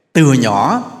 Từ hồi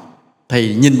nhỏ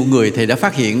thầy nhìn một người, thầy đã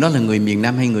phát hiện đó là người miền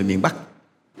Nam hay người miền Bắc.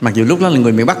 Mặc dù lúc đó là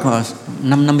người miền Bắc, họ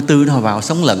năm 54 đó họ vào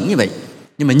sống lẫn như vậy,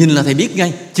 nhưng mà nhìn là thầy biết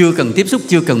ngay, chưa cần tiếp xúc,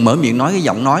 chưa cần mở miệng nói cái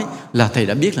giọng nói là thầy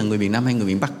đã biết là người miền Nam hay người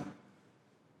miền Bắc.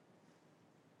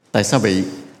 Tại sao vậy?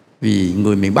 Vì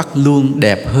người miền Bắc luôn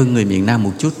đẹp hơn người miền Nam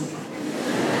một chút.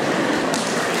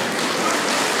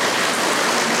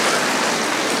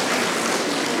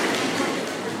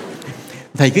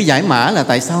 Thầy cứ giải mã là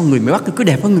tại sao người miền Bắc cứ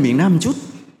đẹp hơn người miền Nam một chút.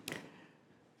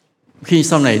 Khi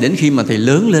sau này đến khi mà thầy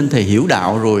lớn lên, thầy hiểu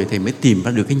đạo rồi, thầy mới tìm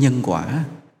ra được cái nhân quả.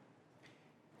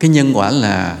 Cái nhân quả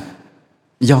là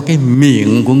do cái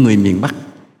miệng của người miền Bắc,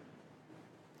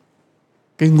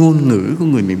 cái ngôn ngữ của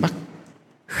người miền Bắc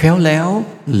khéo léo,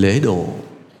 lễ độ.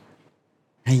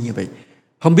 Hay như vậy.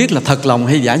 Không biết là thật lòng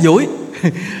hay giả dối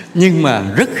nhưng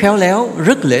mà rất khéo léo,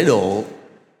 rất lễ độ,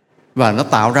 và nó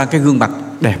tạo ra cái gương mặt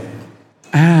đẹp.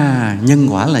 Nhân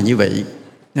quả là như vậy.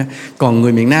 Còn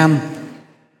người miền Nam,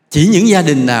 chỉ những gia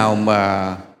đình nào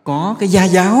mà có cái gia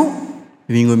giáo,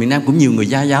 vì người miền Nam cũng nhiều người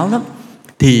gia giáo lắm,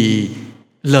 thì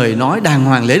lời nói đàng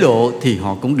hoàng lễ độ thì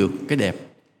họ cũng được cái đẹp.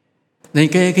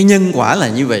 Nên cái nhân quả là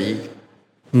như vậy.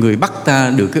 Người Bắc ta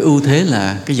được cái ưu thế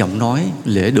là cái giọng nói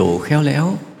lễ độ khéo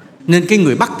léo. Nên cái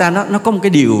người Bắc ta nó có một cái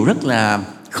điều rất là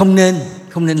không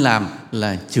nên làm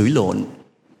là chửi lộn.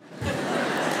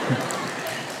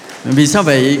 Vì sao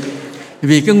vậy?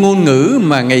 Vì cái ngôn ngữ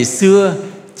mà ngày xưa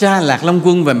cha Lạc Long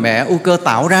Quân và mẹ U Cơ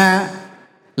tạo ra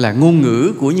là ngôn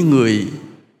ngữ của những người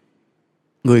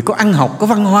người có ăn học, có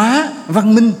văn hóa,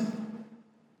 văn minh,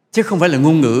 chứ không phải là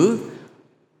ngôn ngữ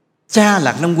cha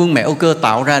Lạc Long Quân mẹ Âu Cơ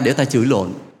tạo ra để ta chửi lộn.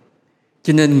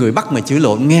 Cho nên người Bắc mà chửi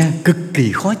lộn nghe cực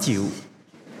kỳ khó chịu,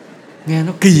 nghe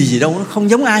nó kỳ gì đâu, nó không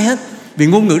giống ai hết. Vì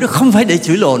ngôn ngữ đó không phải để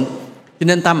chửi lộn. Cho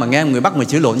nên ta mà nghe người Bắc mà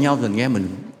chửi lộn nhau thì nghe mình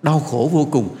đau khổ vô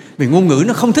cùng. Vì ngôn ngữ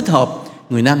nó không thích hợp.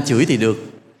 Người Nam chửi thì được,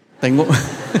 tại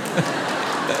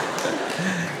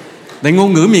tại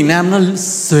ngôn ngữ miền Nam nó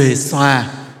xuề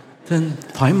xòa, nên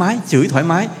thoải mái, chửi thoải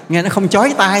mái, nghe nó không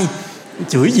chói tai.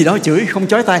 Chửi gì đó chửi không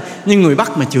chói tai. Nhưng người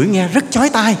Bắc mà chửi nghe rất chói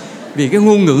tai. Vì cái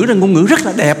ngôn ngữ là ngôn ngữ rất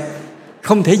là đẹp,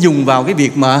 không thể dùng vào cái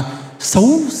việc mà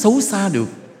xấu xa được.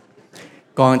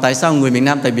 Còn tại sao người miền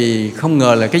Nam? Tại vì không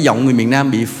ngờ là cái giọng người miền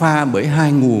Nam bị pha bởi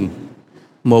hai nguồn.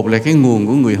 Một là cái nguồn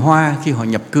của người Hoa khi họ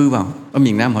nhập cư vào ở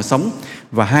miền Nam họ sống,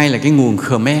 và hai là cái nguồn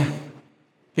Khmer.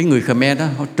 Cái người Khmer đó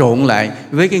họ trộn lại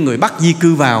với cái người Bắc di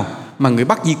cư vào. Mà người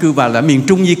Bắc di cư vào là miền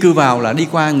Trung di cư vào là đi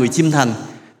qua người Chiêm Thành.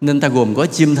 Nên ta gồm có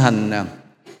Chiêm Thành nè,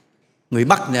 người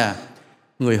Bắc nè,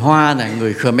 người Hoa nè,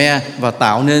 người Khmer, và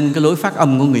tạo nên cái lối phát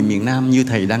âm của người miền Nam như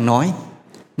thầy đang nói.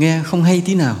 Nghe không hay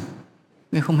tí nào,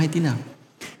 nghe không hay tí nào.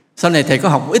 Sau này thầy có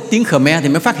học ít tiếng Khmer thì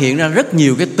mới phát hiện ra rất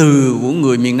nhiều cái từ của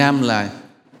người miền Nam là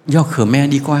do Khmer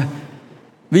đi qua.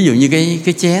 Ví dụ như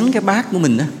cái chén, cái bát của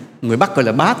mình đó, người Bắc gọi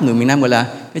là bát, người miền Nam gọi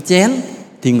là cái chén,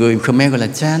 thì người Khmer gọi là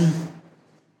chan.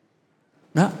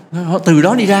 Đó, họ từ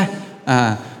đó đi ra.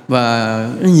 Và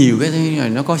nhiều cái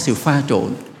nó có sự pha trộn,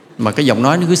 mà cái giọng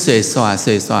nói nó cứ xề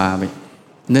xòa vậy.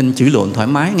 Nên chửi lộn thoải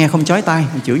mái, nghe không chói tai,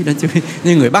 chửi gì đó chửi.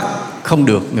 Nhưng người Bắc không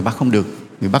được, người Bắc không được.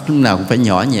 Người Bắc lúc nào cũng phải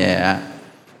nhỏ nhẹ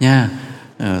nha,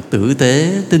 tử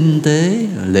tế, tinh tế,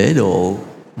 lễ độ,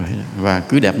 và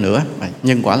cứ đẹp nữa.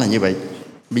 Nhân quả là như vậy.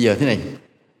 Bây giờ thế này,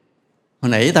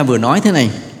 hồi nãy ta vừa nói thế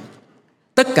này,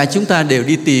 tất cả chúng ta đều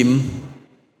đi tìm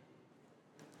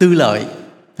tư lợi,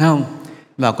 thấy không?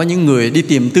 Và có những người đi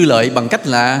tìm tư lợi bằng cách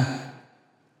là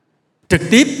trực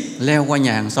tiếp leo qua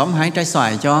nhà hàng xóm hái trái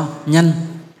xoài cho nhanh.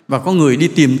 Và có người đi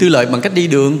tìm tư lợi bằng cách đi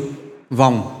đường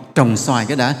vòng, trồng xoài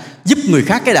cái đã, giúp người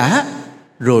khác cái đã,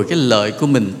 rồi cái lợi của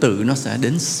mình tự nó sẽ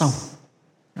đến sau.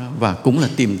 Và cũng là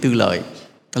tìm tư lợi.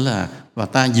 Đó là, và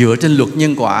ta dựa trên luật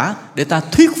nhân quả để ta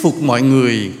thuyết phục mọi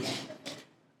người.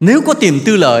 Nếu có tìm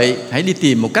tư lợi, hãy đi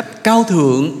tìm một cách cao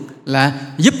thượng là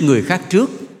giúp người khác trước.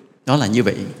 Đó là như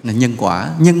vậy, là nhân quả,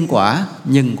 nhân quả,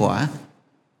 nhân quả.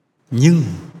 Nhưng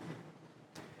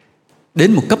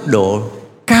đến một cấp độ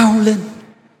cao lên,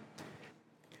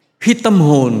 khi tâm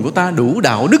hồn của ta đủ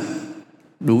đạo đức,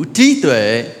 đủ trí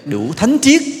tuệ, đủ thánh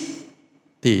triết,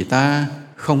 thì ta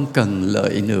không cần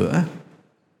lợi nữa.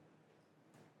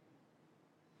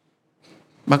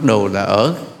 Bắt đầu là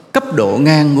ở cấp độ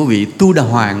ngang của vị Tu Đà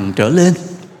Hoàng trở lên.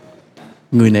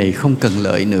 Người này không cần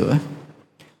lợi nữa,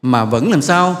 mà vẫn làm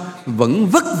sao? Vẫn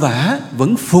vất vả,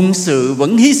 vẫn phụng sự,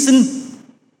 vẫn hy sinh,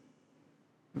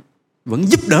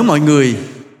 vẫn giúp đỡ mọi người,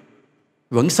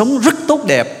 vẫn sống rất tốt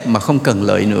đẹp mà không cần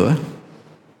lợi nữa.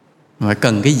 Mà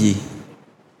cần cái gì?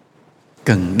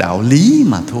 Cần đạo lý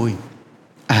mà thôi.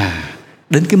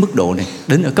 Đến cái mức độ này,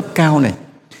 đến ở cấp cao này.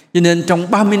 Cho nên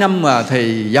trong 30 năm mà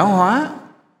thầy giáo hóa,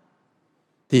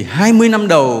 thì 20 năm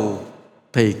đầu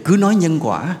thầy cứ nói nhân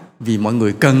quả, vì mọi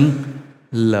người cần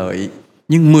lợi.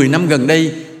 Nhưng 10 năm gần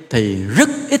đây thầy rất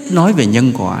ít nói về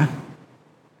nhân quả,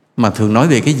 mà thường nói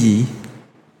về cái gì?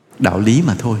 Đạo lý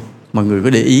mà thôi. Mọi người có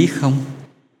để ý không?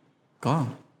 Có không?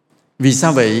 Vì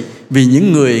sao vậy? Vì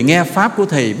những người nghe Pháp của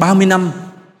thầy 30 năm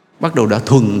bắt đầu đã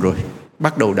thuần rồi,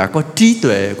 bắt đầu đã có trí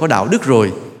tuệ, có đạo đức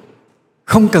rồi.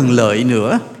 Không cần lợi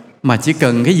nữa, mà chỉ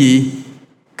cần cái gì?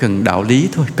 Cần đạo lý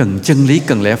thôi, cần chân lý,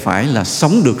 cần lẽ phải là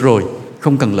sống được rồi,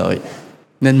 không cần lợi.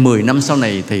 Nên 10 năm sau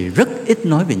này thầy rất ít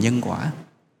nói về nhân quả.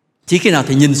 Chỉ khi nào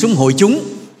thầy nhìn xuống hội chúng,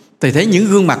 thầy thấy những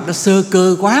gương mặt đó sơ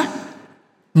cơ quá,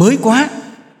 mới quá,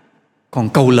 còn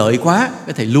cầu lợi quá,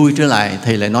 cái thầy lui trở lại,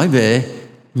 thầy lại nói về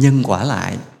nhân quả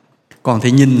lại. Còn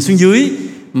thầy nhìn xuống dưới,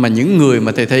 mà những người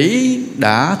mà thầy thấy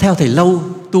đã theo thầy lâu,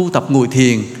 tu tập ngồi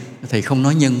thiền, thầy không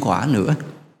nói nhân quả nữa,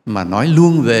 mà nói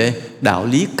luôn về đạo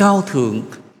lý cao thượng,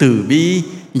 từ bi,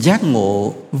 giác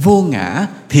ngộ, vô ngã,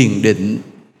 thiền định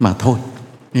mà thôi.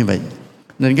 Như vậy.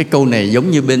 Nên cái câu này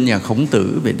giống như bên nhà Khổng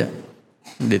Tử vậy đó.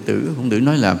 Đệ tử Khổng Tử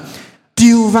nói là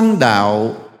triêu văn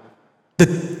đạo, tịch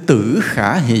tử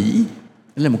khả hỷ.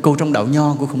 Đây là một câu trong đạo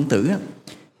nho của Khổng Tử.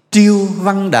 Triêu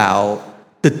văn đạo,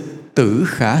 tịch tử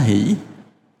khả hỷ.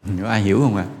 Ai hiểu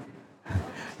không ạ?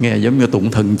 Nghe giống như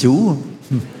tụng thần chú.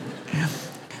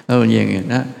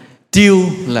 Triêu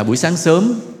là buổi sáng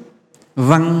sớm,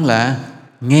 văn là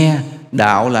nghe,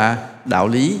 đạo là đạo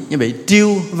lý. Như vậy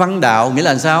triêu văn đạo nghĩa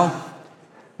là sao?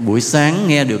 Buổi sáng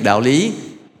nghe được đạo lý.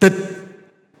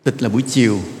 Tịch là buổi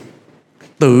chiều.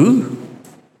 Tử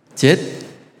chết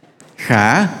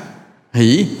khả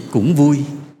hỷ cũng vui.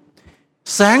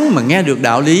 Sáng mà nghe được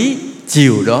đạo lý,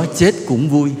 chiều đó chết cũng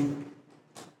vui.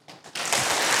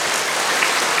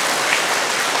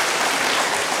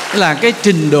 Là cái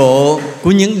trình độ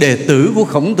của những đệ tử của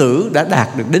Khổng Tử đã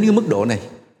đạt được đến cái mức độ này.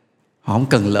 Họ không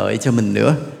cần lợi cho mình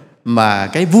nữa, mà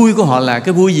cái vui của họ là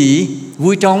cái vui gì?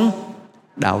 Vui trong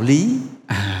đạo lý.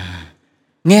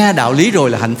 Nghe đạo lý rồi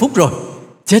là hạnh phúc rồi,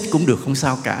 chết cũng được, không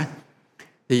sao cả.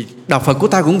 Thì đạo Phật của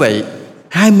ta cũng vậy.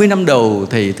 20 năm đầu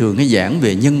Thầy thường hay giảng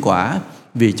về nhân quả,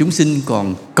 vì chúng sinh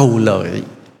còn cầu lợi.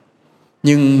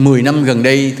 Nhưng 10 năm gần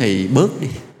đây Thầy bớt đi,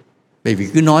 bởi vì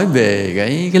cứ nói về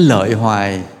cái lợi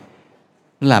hoài,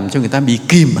 làm cho người ta bị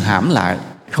kìm hãm lại,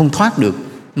 không thoát được.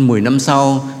 10 năm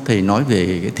sau Thầy nói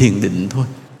về cái thiền định thôi,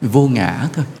 vô ngã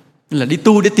thôi. Là đi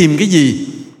tu để tìm cái gì?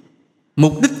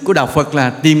 Mục đích của đạo Phật là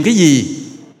tìm cái gì?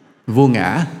 Vô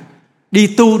ngã. Đi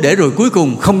tu để rồi cuối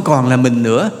cùng không còn là mình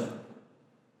nữa.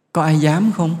 Có ai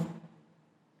dám không?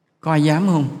 Có ai dám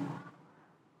không?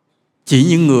 Chỉ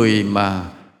những người mà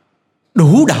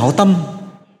đủ đạo tâm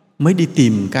mới đi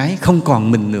tìm cái không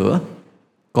còn mình nữa.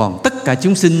 Còn tất cả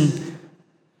chúng sinh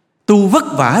tu vất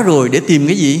vả rồi để tìm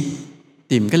cái gì?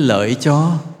 Tìm cái lợi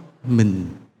cho mình,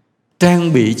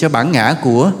 trang bị cho bản ngã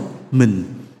của mình.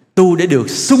 Tu để được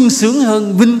sung sướng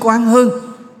hơn, vinh quang hơn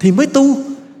thì mới tu.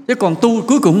 Chứ còn tu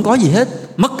cuối cùng không có gì hết,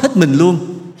 mất hết mình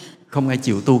luôn. Không ai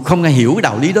chịu tu, không ai hiểu cái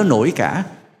đạo lý đó nổi cả.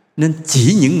 Nên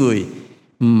chỉ những người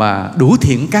mà đủ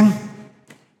thiện căn,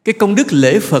 cái công đức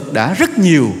lễ Phật đã rất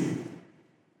nhiều,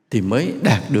 thì mới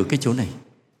đạt được cái chỗ này,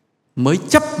 mới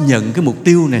chấp nhận cái mục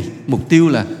tiêu này. Mục tiêu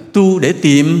là tu để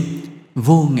tìm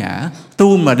vô ngã,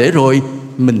 tu mà để rồi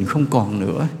mình không còn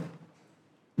nữa.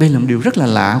 Đây là một điều rất là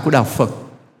lạ của đạo Phật.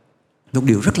 Một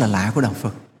điều rất là lạ của đạo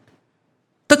Phật.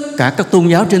 Tất cả các tôn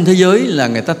giáo trên thế giới là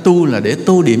người ta tu là để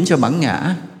tô điểm cho bản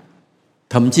ngã.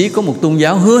 Thậm chí có một tôn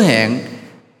giáo hứa hẹn: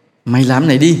 mày làm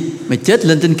này đi, mày chết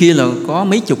lên trên kia là có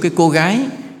mấy chục cái cô gái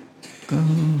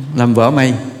làm vợ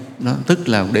mày. Đó, tức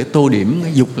là để tô điểm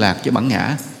cái dục lạc cho bản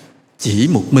ngã. Chỉ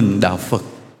một mình đạo Phật,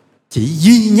 chỉ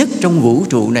duy nhất trong vũ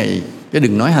trụ này, chứ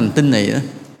đừng nói hành tinh này nữa,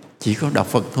 chỉ có đạo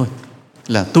Phật thôi,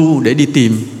 là tu để đi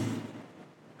tìm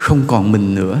không còn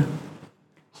mình nữa.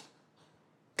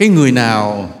 Cái người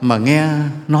nào mà nghe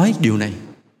nói điều này,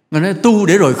 mà nói tu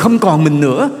để rồi không còn mình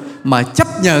nữa, mà chấp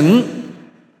nhận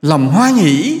lòng hoan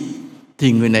hỷ,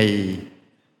 thì người này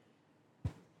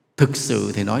thực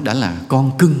sự thì nói đã là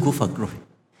con cưng của Phật rồi.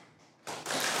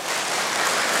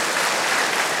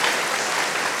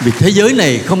 Vì thế giới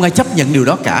này không ai chấp nhận điều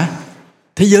đó cả.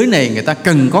 Thế giới này người ta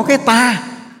cần có cái ta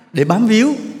để bám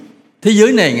víu. Thế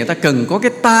giới này người ta cần có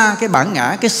cái ta, cái bản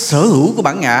ngã, cái sở hữu của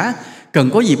bản ngã, cần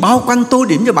có gì bao quanh tô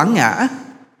điểm cho bản ngã.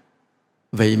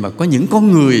 Vậy mà có những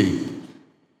con người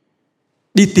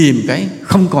đi tìm cái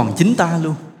không còn chính ta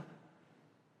luôn.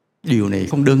 Điều này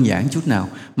không đơn giản chút nào.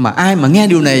 Mà ai mà nghe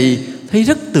điều này thấy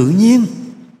rất tự nhiên,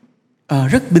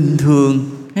 rất bình thường,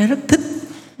 nghe rất thích,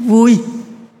 vui,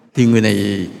 thì người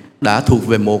này đã thuộc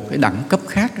về một cái đẳng cấp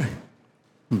khác rồi,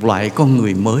 một loại con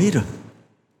người mới rồi.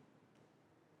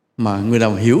 Mà người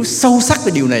nào hiểu sâu sắc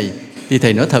về điều này thì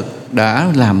Thầy nói thật,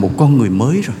 đã là một con người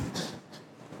mới rồi.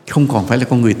 Không còn phải là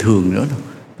con người thường nữa đâu.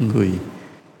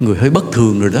 Người hơi bất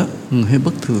thường rồi đó. Người hơi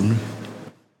bất thường rồi.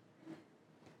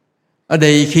 Ở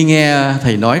đây khi nghe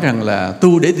Thầy nói rằng là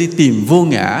tu để đi tìm vô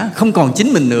ngã, không còn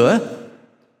chính mình nữa,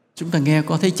 chúng ta nghe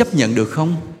có thấy chấp nhận được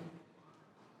không?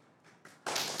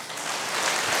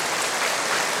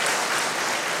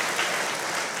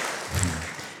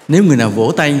 Nếu người nào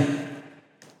vỗ tay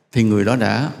thì người đó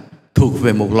đã thuộc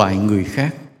về một loại người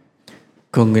khác.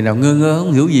 Còn người nào ngơ ngơ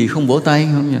không hiểu gì, không vỗ tay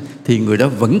không, thì người đó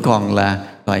vẫn còn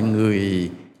là loại người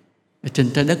ở trên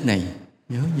trái đất này.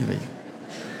 Nhớ như vậy.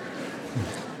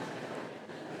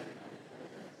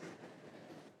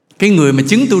 Cái người mà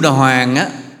chứng tu đà hoàng á,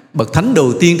 bậc thánh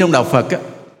đầu tiên trong đạo Phật á,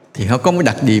 thì họ có một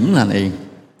đặc điểm là này,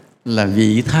 là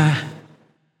vị tha.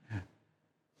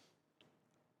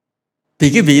 Thì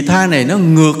cái vị tha này nó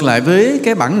ngược lại với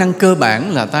cái bản năng cơ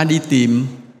bản là ta đi tìm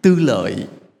tư lợi.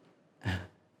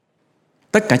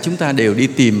 Tất cả chúng ta đều đi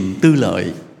tìm tư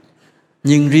lợi.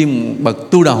 Nhưng riêng bậc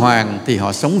tu đà hoàng thì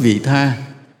họ sống vị tha.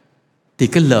 Thì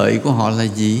cái lợi của họ là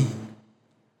gì?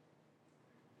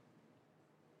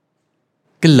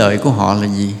 Cái lợi của họ là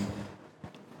gì?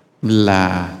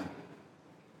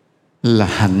 Là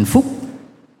hạnh phúc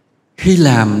khi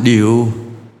làm điều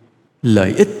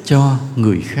lợi ích cho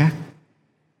người khác.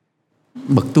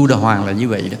 Bậc tu đà hoàng là như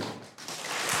vậy đó.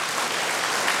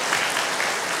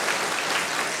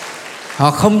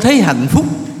 Họ không thấy hạnh phúc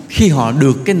khi họ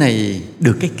được cái này,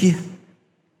 được cái kia.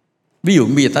 Ví dụ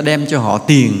bây giờ ta đem cho họ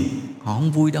tiền, họ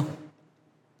không vui đâu.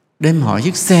 đem họ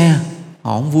chiếc xe,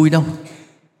 họ không vui đâu.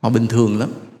 Họ bình thường lắm,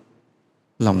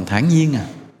 lòng thản nhiên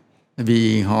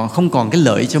vì họ không còn cái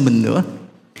lợi cho mình nữa.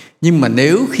 Nhưng mà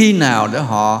nếu khi nào để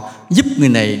họ giúp người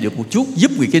này được một chút,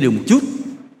 giúp người kia được một chút,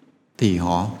 thì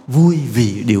họ vui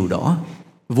vì điều đó,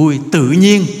 vui tự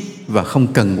nhiên và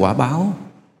không cần quả báo,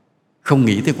 không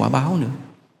nghĩ tới quả báo nữa.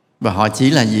 Và họ chỉ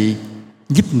là gì?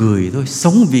 Giúp người thôi,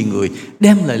 sống vì người,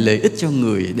 đem lại lợi ích cho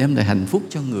người, đem lại hạnh phúc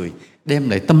cho người, đem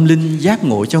lại tâm linh giác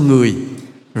ngộ cho người,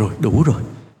 rồi đủ rồi.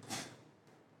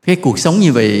 Cái cuộc sống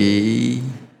như vậy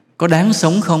có đáng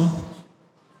sống không?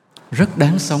 Rất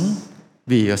đáng sống.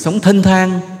 Vì sống thênh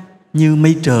thang như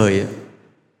mây trời,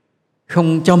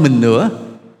 không cho mình nữa,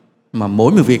 mà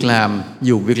mỗi một việc làm,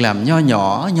 dù việc làm nho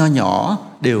nhỏ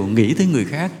đều nghĩ tới người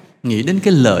khác, nghĩ đến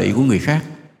cái lợi của người khác.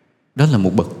 Đó là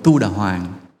một bậc tu đà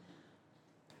hoàng.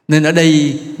 Nên ở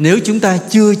đây nếu chúng ta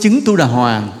chưa chứng tu đà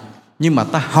hoàng, nhưng mà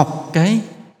ta học cái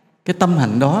tâm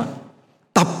hạnh đó,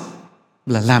 tập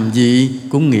là làm gì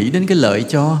cũng nghĩ đến cái lợi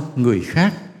cho người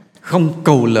khác, không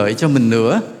cầu lợi cho mình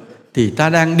nữa, thì ta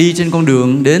đang đi trên con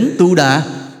đường đến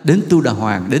tu đà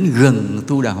hoàng, đến gần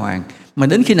tu đà hoàng. Mà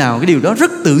đến khi nào cái điều đó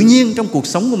rất tự nhiên trong cuộc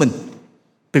sống của mình,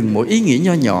 từng mỗi ý nghĩ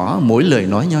nho nhỏ, mỗi lời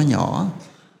nói nho nhỏ,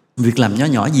 việc làm nho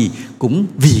nhỏ gì cũng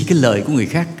vì cái lợi của người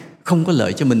khác, không có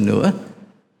lợi cho mình nữa,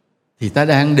 thì ta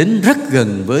đang đến rất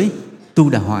gần với tu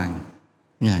đà hoàng.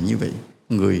 Như vậy,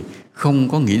 người không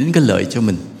có nghĩ đến cái lợi cho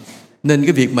mình. Nên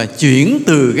cái việc mà chuyển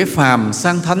từ cái phàm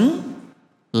sang thánh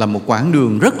là một quãng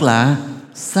đường rất là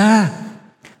xa.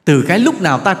 Từ cái lúc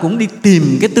nào ta cũng đi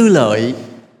tìm cái tư lợi,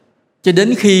 cho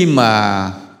đến khi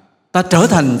mà ta trở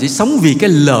thành chỉ sống vì cái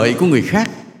lợi của người khác.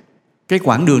 Cái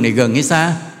quãng đường này gần hay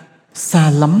xa?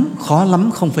 Xa lắm, khó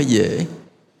lắm, không phải dễ.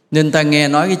 Nên ta nghe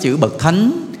nói cái chữ bậc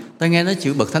thánh, ta nghe nói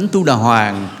chữ bậc thánh tu đà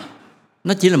hoàng,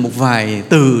 nó chỉ là một vài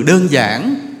từ đơn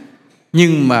giản,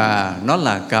 nhưng mà nó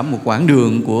là cả một quãng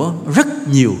đường của rất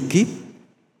nhiều kiếp.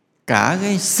 Cả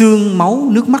cái xương máu,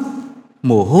 nước mắt,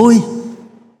 mồ hôi,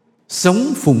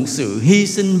 sống phụng sự, hy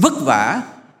sinh, vất vả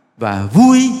và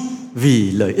vui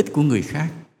vì lợi ích của người khác.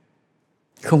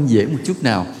 Không dễ một chút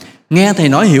nào. Nghe thầy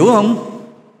nói hiểu không?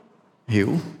 Hiểu.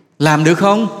 Làm được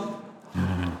không?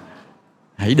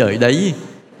 Hãy đợi đấy.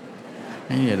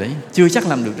 Chưa chắc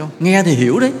làm được đâu. Nghe thì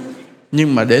hiểu đấy,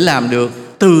 nhưng mà để làm được,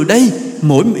 từ đây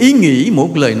mỗi ý nghĩ, mỗi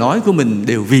lời nói của mình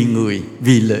đều vì người,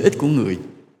 vì lợi ích của người.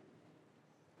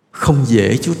 Không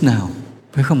dễ chút nào,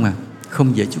 phải không ạ?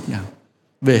 Không dễ chút nào.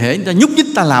 Về hễ ta nhúc nhích,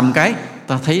 ta làm cái,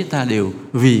 ta thấy ta đều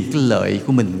vì cái lợi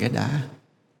của mình cái đã.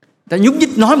 Ta nhúc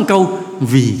nhích nói một câu,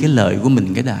 vì cái lợi của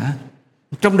mình cái đã.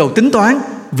 Trong đầu tính toán,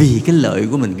 vì cái lợi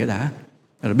của mình cái đã.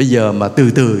 Rồi bây giờ mà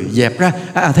từ từ dẹp ra,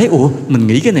 thấy mình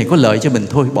nghĩ cái này có lợi cho mình,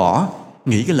 thôi bỏ,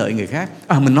 nghĩ cái lợi người khác.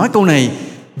 Mình nói câu này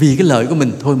vì cái lợi của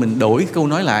mình, thôi mình đổi câu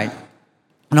nói lại,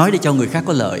 nói để cho người khác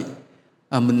có lợi.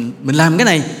 Mình làm cái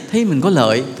này thấy mình có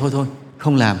lợi, thôi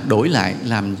không làm, đổi lại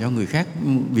làm cho người khác,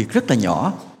 việc rất là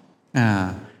nhỏ.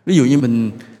 Ví dụ như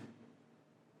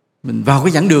mình vào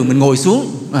cái giảng đường, mình ngồi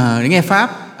xuống để nghe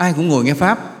pháp, ai cũng ngồi nghe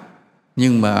pháp,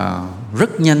 nhưng mà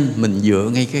rất nhanh mình dựa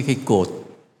ngay cái cột,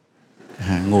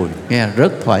 ngồi nghe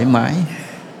rất thoải mái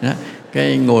đó.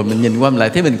 Cái ngồi mình nhìn qua mình lại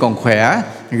thấy mình còn khỏe,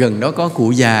 gần đó có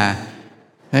cụ già,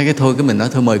 cái mình nói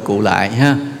thôi mời cụ lại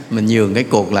ha, mình nhường cái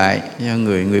cột lại cho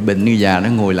người bệnh, người già nó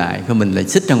ngồi lại, thôi mình lại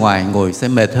xích ra ngoài ngồi, sẽ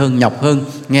mệt hơn, nhọc hơn,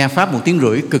 nghe pháp 1 tiếng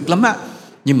rưỡi cực lắm á.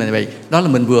 Nhưng mà vậy đó là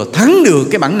mình vừa thắng được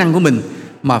cái bản năng của mình,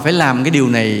 mà phải làm cái điều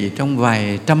này trong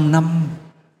vài trăm năm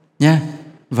nha,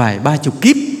 vài 30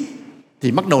 kiếp,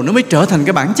 thì bắt đầu nó mới trở thành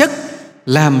cái bản chất.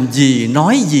 Làm gì,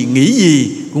 nói gì, nghĩ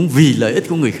gì cũng vì lợi ích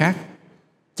của người khác.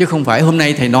 Chứ không phải hôm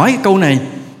nay thầy nói cái câu này,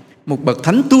 một bậc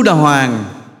thánh tu đà hoàng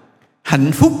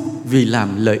hạnh phúc vì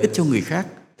làm lợi ích cho người khác.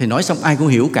 Thầy nói xong ai cũng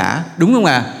hiểu cả, đúng không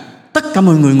ạ? Tất cả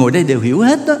mọi người ngồi đây đều hiểu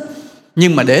hết đó.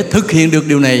 Nhưng mà để thực hiện được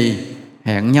điều này,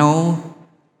 hẹn nhau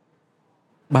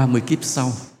 30 kiếp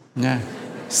sau nha.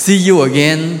 See you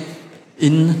again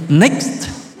in next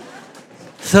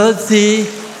 30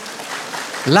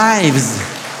 lives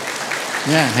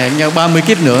nha. Hẹn nhau 30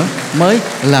 kiếp nữa mới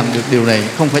làm được điều này,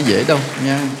 không phải dễ đâu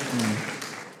nha.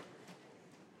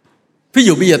 Ví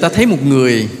dụ bây giờ ta thấy một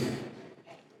người,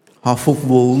 họ phục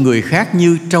vụ người khác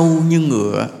như trâu như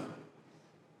ngựa,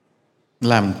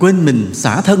 làm quên mình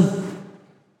xả thân,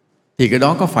 thì cái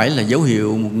đó có phải là dấu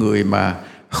hiệu một người mà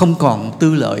không còn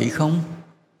tư lợi không?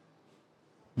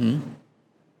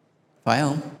 Phải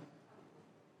không?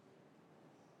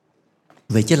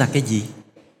 Vậy chứ là cái gì?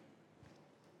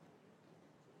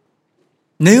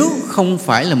 Nếu không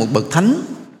phải là một bậc thánh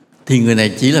thì người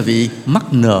này chỉ là vì mắc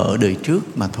nợ đời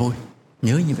trước mà thôi.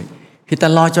 Nhớ như vậy. Khi ta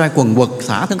lo cho ai quần quật,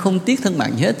 xả thân, không tiếc thân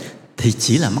mạng gì hết, thì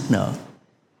chỉ là mắc nợ.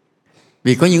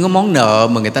 Vì có những cái món nợ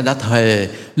mà người ta đã thề,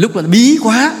 lúc mà bí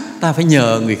quá ta phải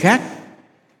nhờ người khác.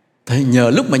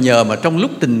 Lúc mà nhờ mà trong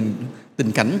lúc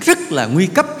tình cảnh rất là nguy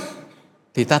cấp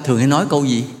thì ta thường hay nói câu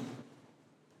gì?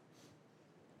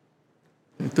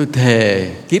 Tôi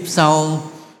thề kiếp sau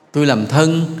tôi làm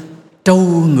thân trâu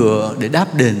ngựa để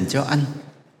đáp đền cho anh.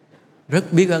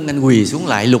 Rất biết ơn anh, quỳ xuống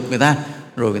lại lục người ta,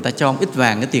 rồi người ta cho ít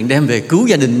vàng cái tiền đem về cứu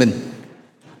gia đình mình.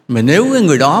 Mà nếu cái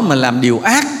người đó mà làm điều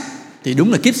ác thì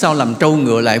đúng là kiếp sau làm trâu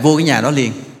ngựa lại vô cái nhà đó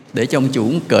liền, để cho ông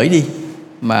chủ cởi đi.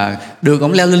 Mà được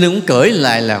ông leo lên lưng ông cởi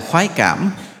lại là khoái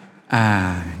cảm.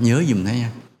 Nhớ dùm đấy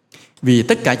nha. Vì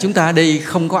tất cả chúng ta ở đây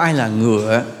không có ai là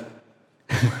ngựa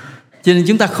cho nên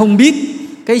chúng ta không biết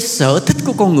cái sở thích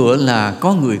của con ngựa là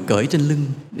có người cởi trên lưng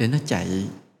để nó chạy.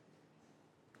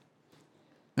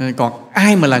 Còn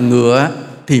ai mà là ngựa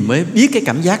thì mới biết cái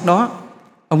cảm giác đó.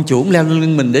 Ông chủ leo lên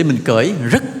lưng mình để mình cởi,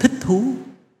 rất thích thú.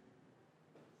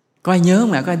 Có ai nhớ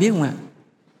không ạ? Có ai biết không ạ?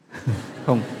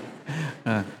 Không.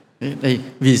 Đây,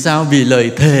 vì sao? Vì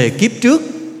lời thề kiếp trước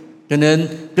cho nên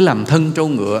cứ làm thân trâu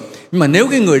ngựa. Nhưng mà nếu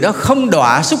cái người đó không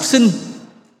đọa súc sinh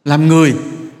làm người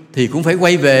thì cũng phải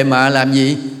quay về mà làm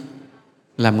gì?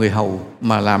 Làm người hầu,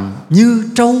 mà làm như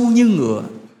trâu như ngựa.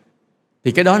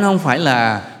 Thì cái đó nó không phải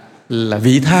là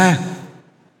vị tha,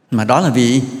 mà đó là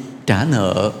vị trả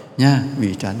nợ nha,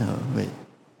 vì trả nợ vậy.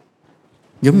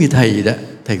 Giống như thầy đó,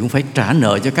 thầy cũng phải trả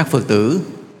nợ cho các Phật tử,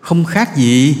 không khác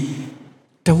gì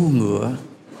trâu ngựa,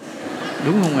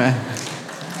 đúng không ạ?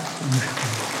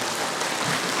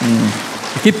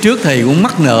 Kiếp trước thầy cũng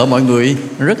mắc nợ mọi người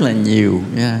rất là nhiều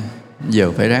nha,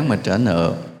 giờ phải ráng mà trả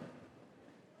nợ.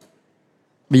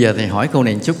 Bây giờ thầy hỏi câu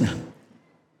này một chút nè.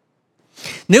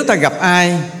 Nếu ta gặp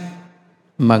ai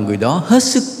mà người đó hết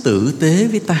sức tử tế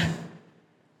với ta,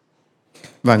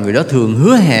 và người đó thường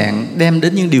hứa hẹn đem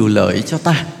đến những điều lợi cho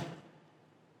ta,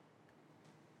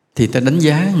 thì ta đánh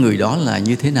giá người đó là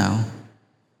như thế nào?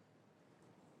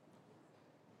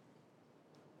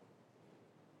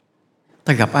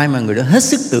 Ta gặp ai mà người đó hết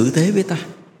sức tử tế với ta,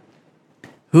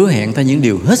 hứa hẹn ta những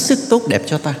điều hết sức tốt đẹp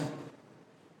cho ta,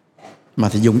 mà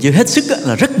thì dùng chữ hết sức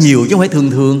là rất nhiều chứ không phải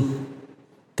thường thường,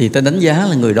 thì ta đánh giá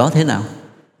là người đó thế nào?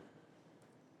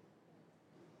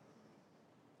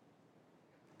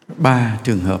 3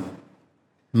 trường hợp.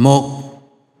 Một,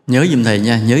 nhớ giùm thầy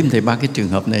nha, nhớ giùm thầy 3 cái trường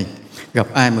hợp này.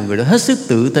 Gặp ai mà người đó hết sức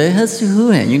tử tế, hết sức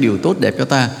hứa hẹn những điều tốt đẹp cho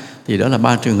ta, thì đó là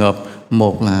 3 trường hợp.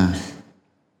 Một là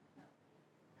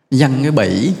giăng cái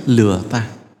bẫy lừa ta,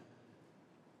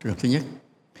 trường hợp thứ nhất.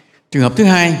 Trường hợp thứ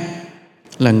hai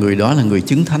là người đó là người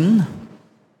chứng thánh,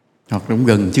 hoặc cũng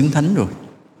gần chứng thánh rồi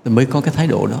mới có cái thái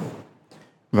độ đó.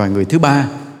 Và người thứ ba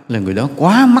là người đó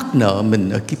quá mắc nợ mình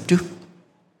ở kiếp trước.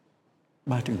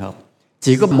 3 trường hợp.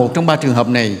 Chỉ có một trong 3 trường hợp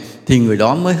này thì người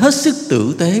đó mới hết sức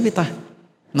tử tế với ta,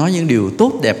 nói những điều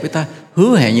tốt đẹp với ta,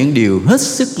 hứa hẹn những điều hết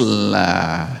sức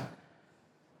là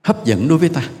hấp dẫn đối với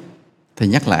ta. Thầy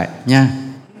nhắc lại nha,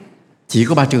 chỉ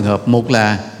có 3 trường hợp. Một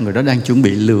là người đó đang chuẩn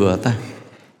bị lừa ta,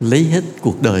 lấy hết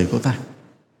cuộc đời của ta.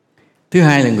 Thứ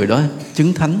hai là người đó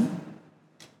chứng thánh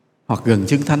hoặc gần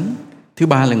chứng thánh. Thứ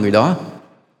ba là người đó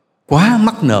quá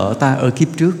mắc nợ ta ở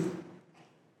kiếp trước.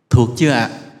 Thuộc chưa ạ?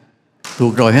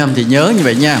 Thuộc rồi hay không? Thì nhớ như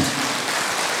vậy nha.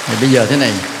 Thì bây giờ thế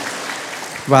này,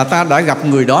 và ta đã gặp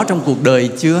người đó trong cuộc đời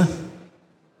chưa?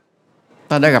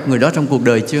 Ta đã gặp người đó trong cuộc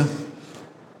đời chưa?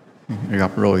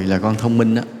 Gặp rồi là con thông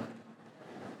minh đó.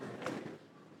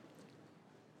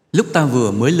 Lúc ta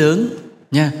vừa mới lớn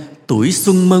nha, tuổi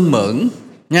xuân mơn mởn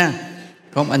nha,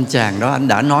 có một anh chàng đó, anh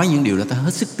đã nói những điều đó ta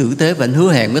hết sức tử tế, và anh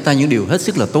hứa hẹn với ta những điều hết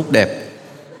sức là tốt đẹp.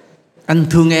 Anh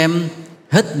thương em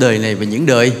hết đời này và những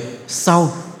đời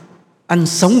sau. Anh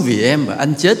sống vì em và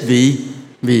anh chết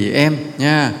vì em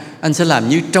nha. Anh sẽ làm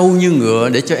như trâu như ngựa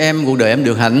để cho em, cuộc đời em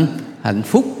được hạnh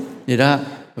phúc vậy đó.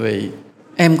 Vậy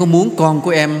em có muốn con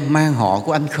của em mang họ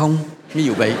của anh không? Ví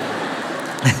dụ vậy.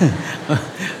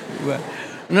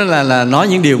 Nó là nói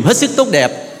những điều hết sức tốt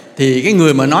đẹp. Thì cái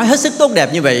người mà nói hết sức tốt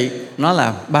đẹp như vậy, nó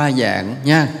là 3 dạng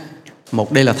nha.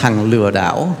 Một, đây là thằng lừa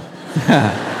đảo.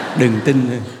 Đừng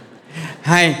tin.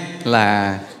 Hai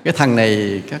là cái thằng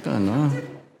này các là nó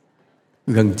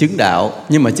gần chứng đạo,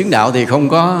 nhưng mà chứng đạo thì không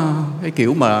có cái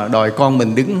kiểu mà đòi con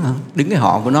mình đứng cái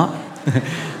họ của nó.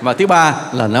 Và thứ ba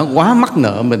là nó quá mắc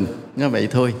nợ mình. Như vậy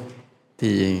thôi.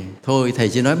 Thì thôi thầy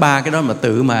chỉ nói 3 cái đó mà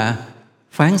tự mà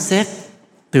phán xét,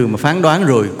 từ mà phán đoán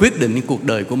rồi quyết định cái cuộc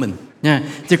đời của mình nha.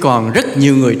 Chứ còn rất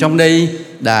nhiều người trong đây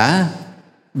đã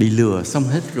bị lừa xong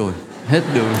hết rồi, hết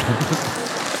đường.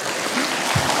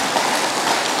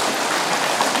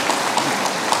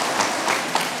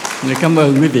 Cảm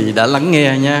ơn quý vị đã lắng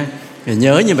nghe nha.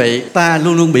 Nhớ như vậy, ta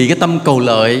luôn luôn bị cái tâm cầu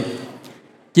lợi.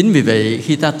 Chính vì vậy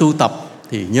khi ta tu tập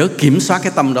thì nhớ kiểm soát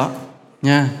cái tâm đó.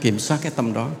 nha, kiểm soát cái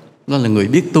tâm đó. Đó là người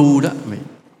biết tu đó.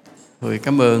 Thôi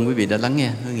cảm ơn quý vị đã lắng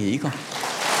nghe. Hương nghỉ con.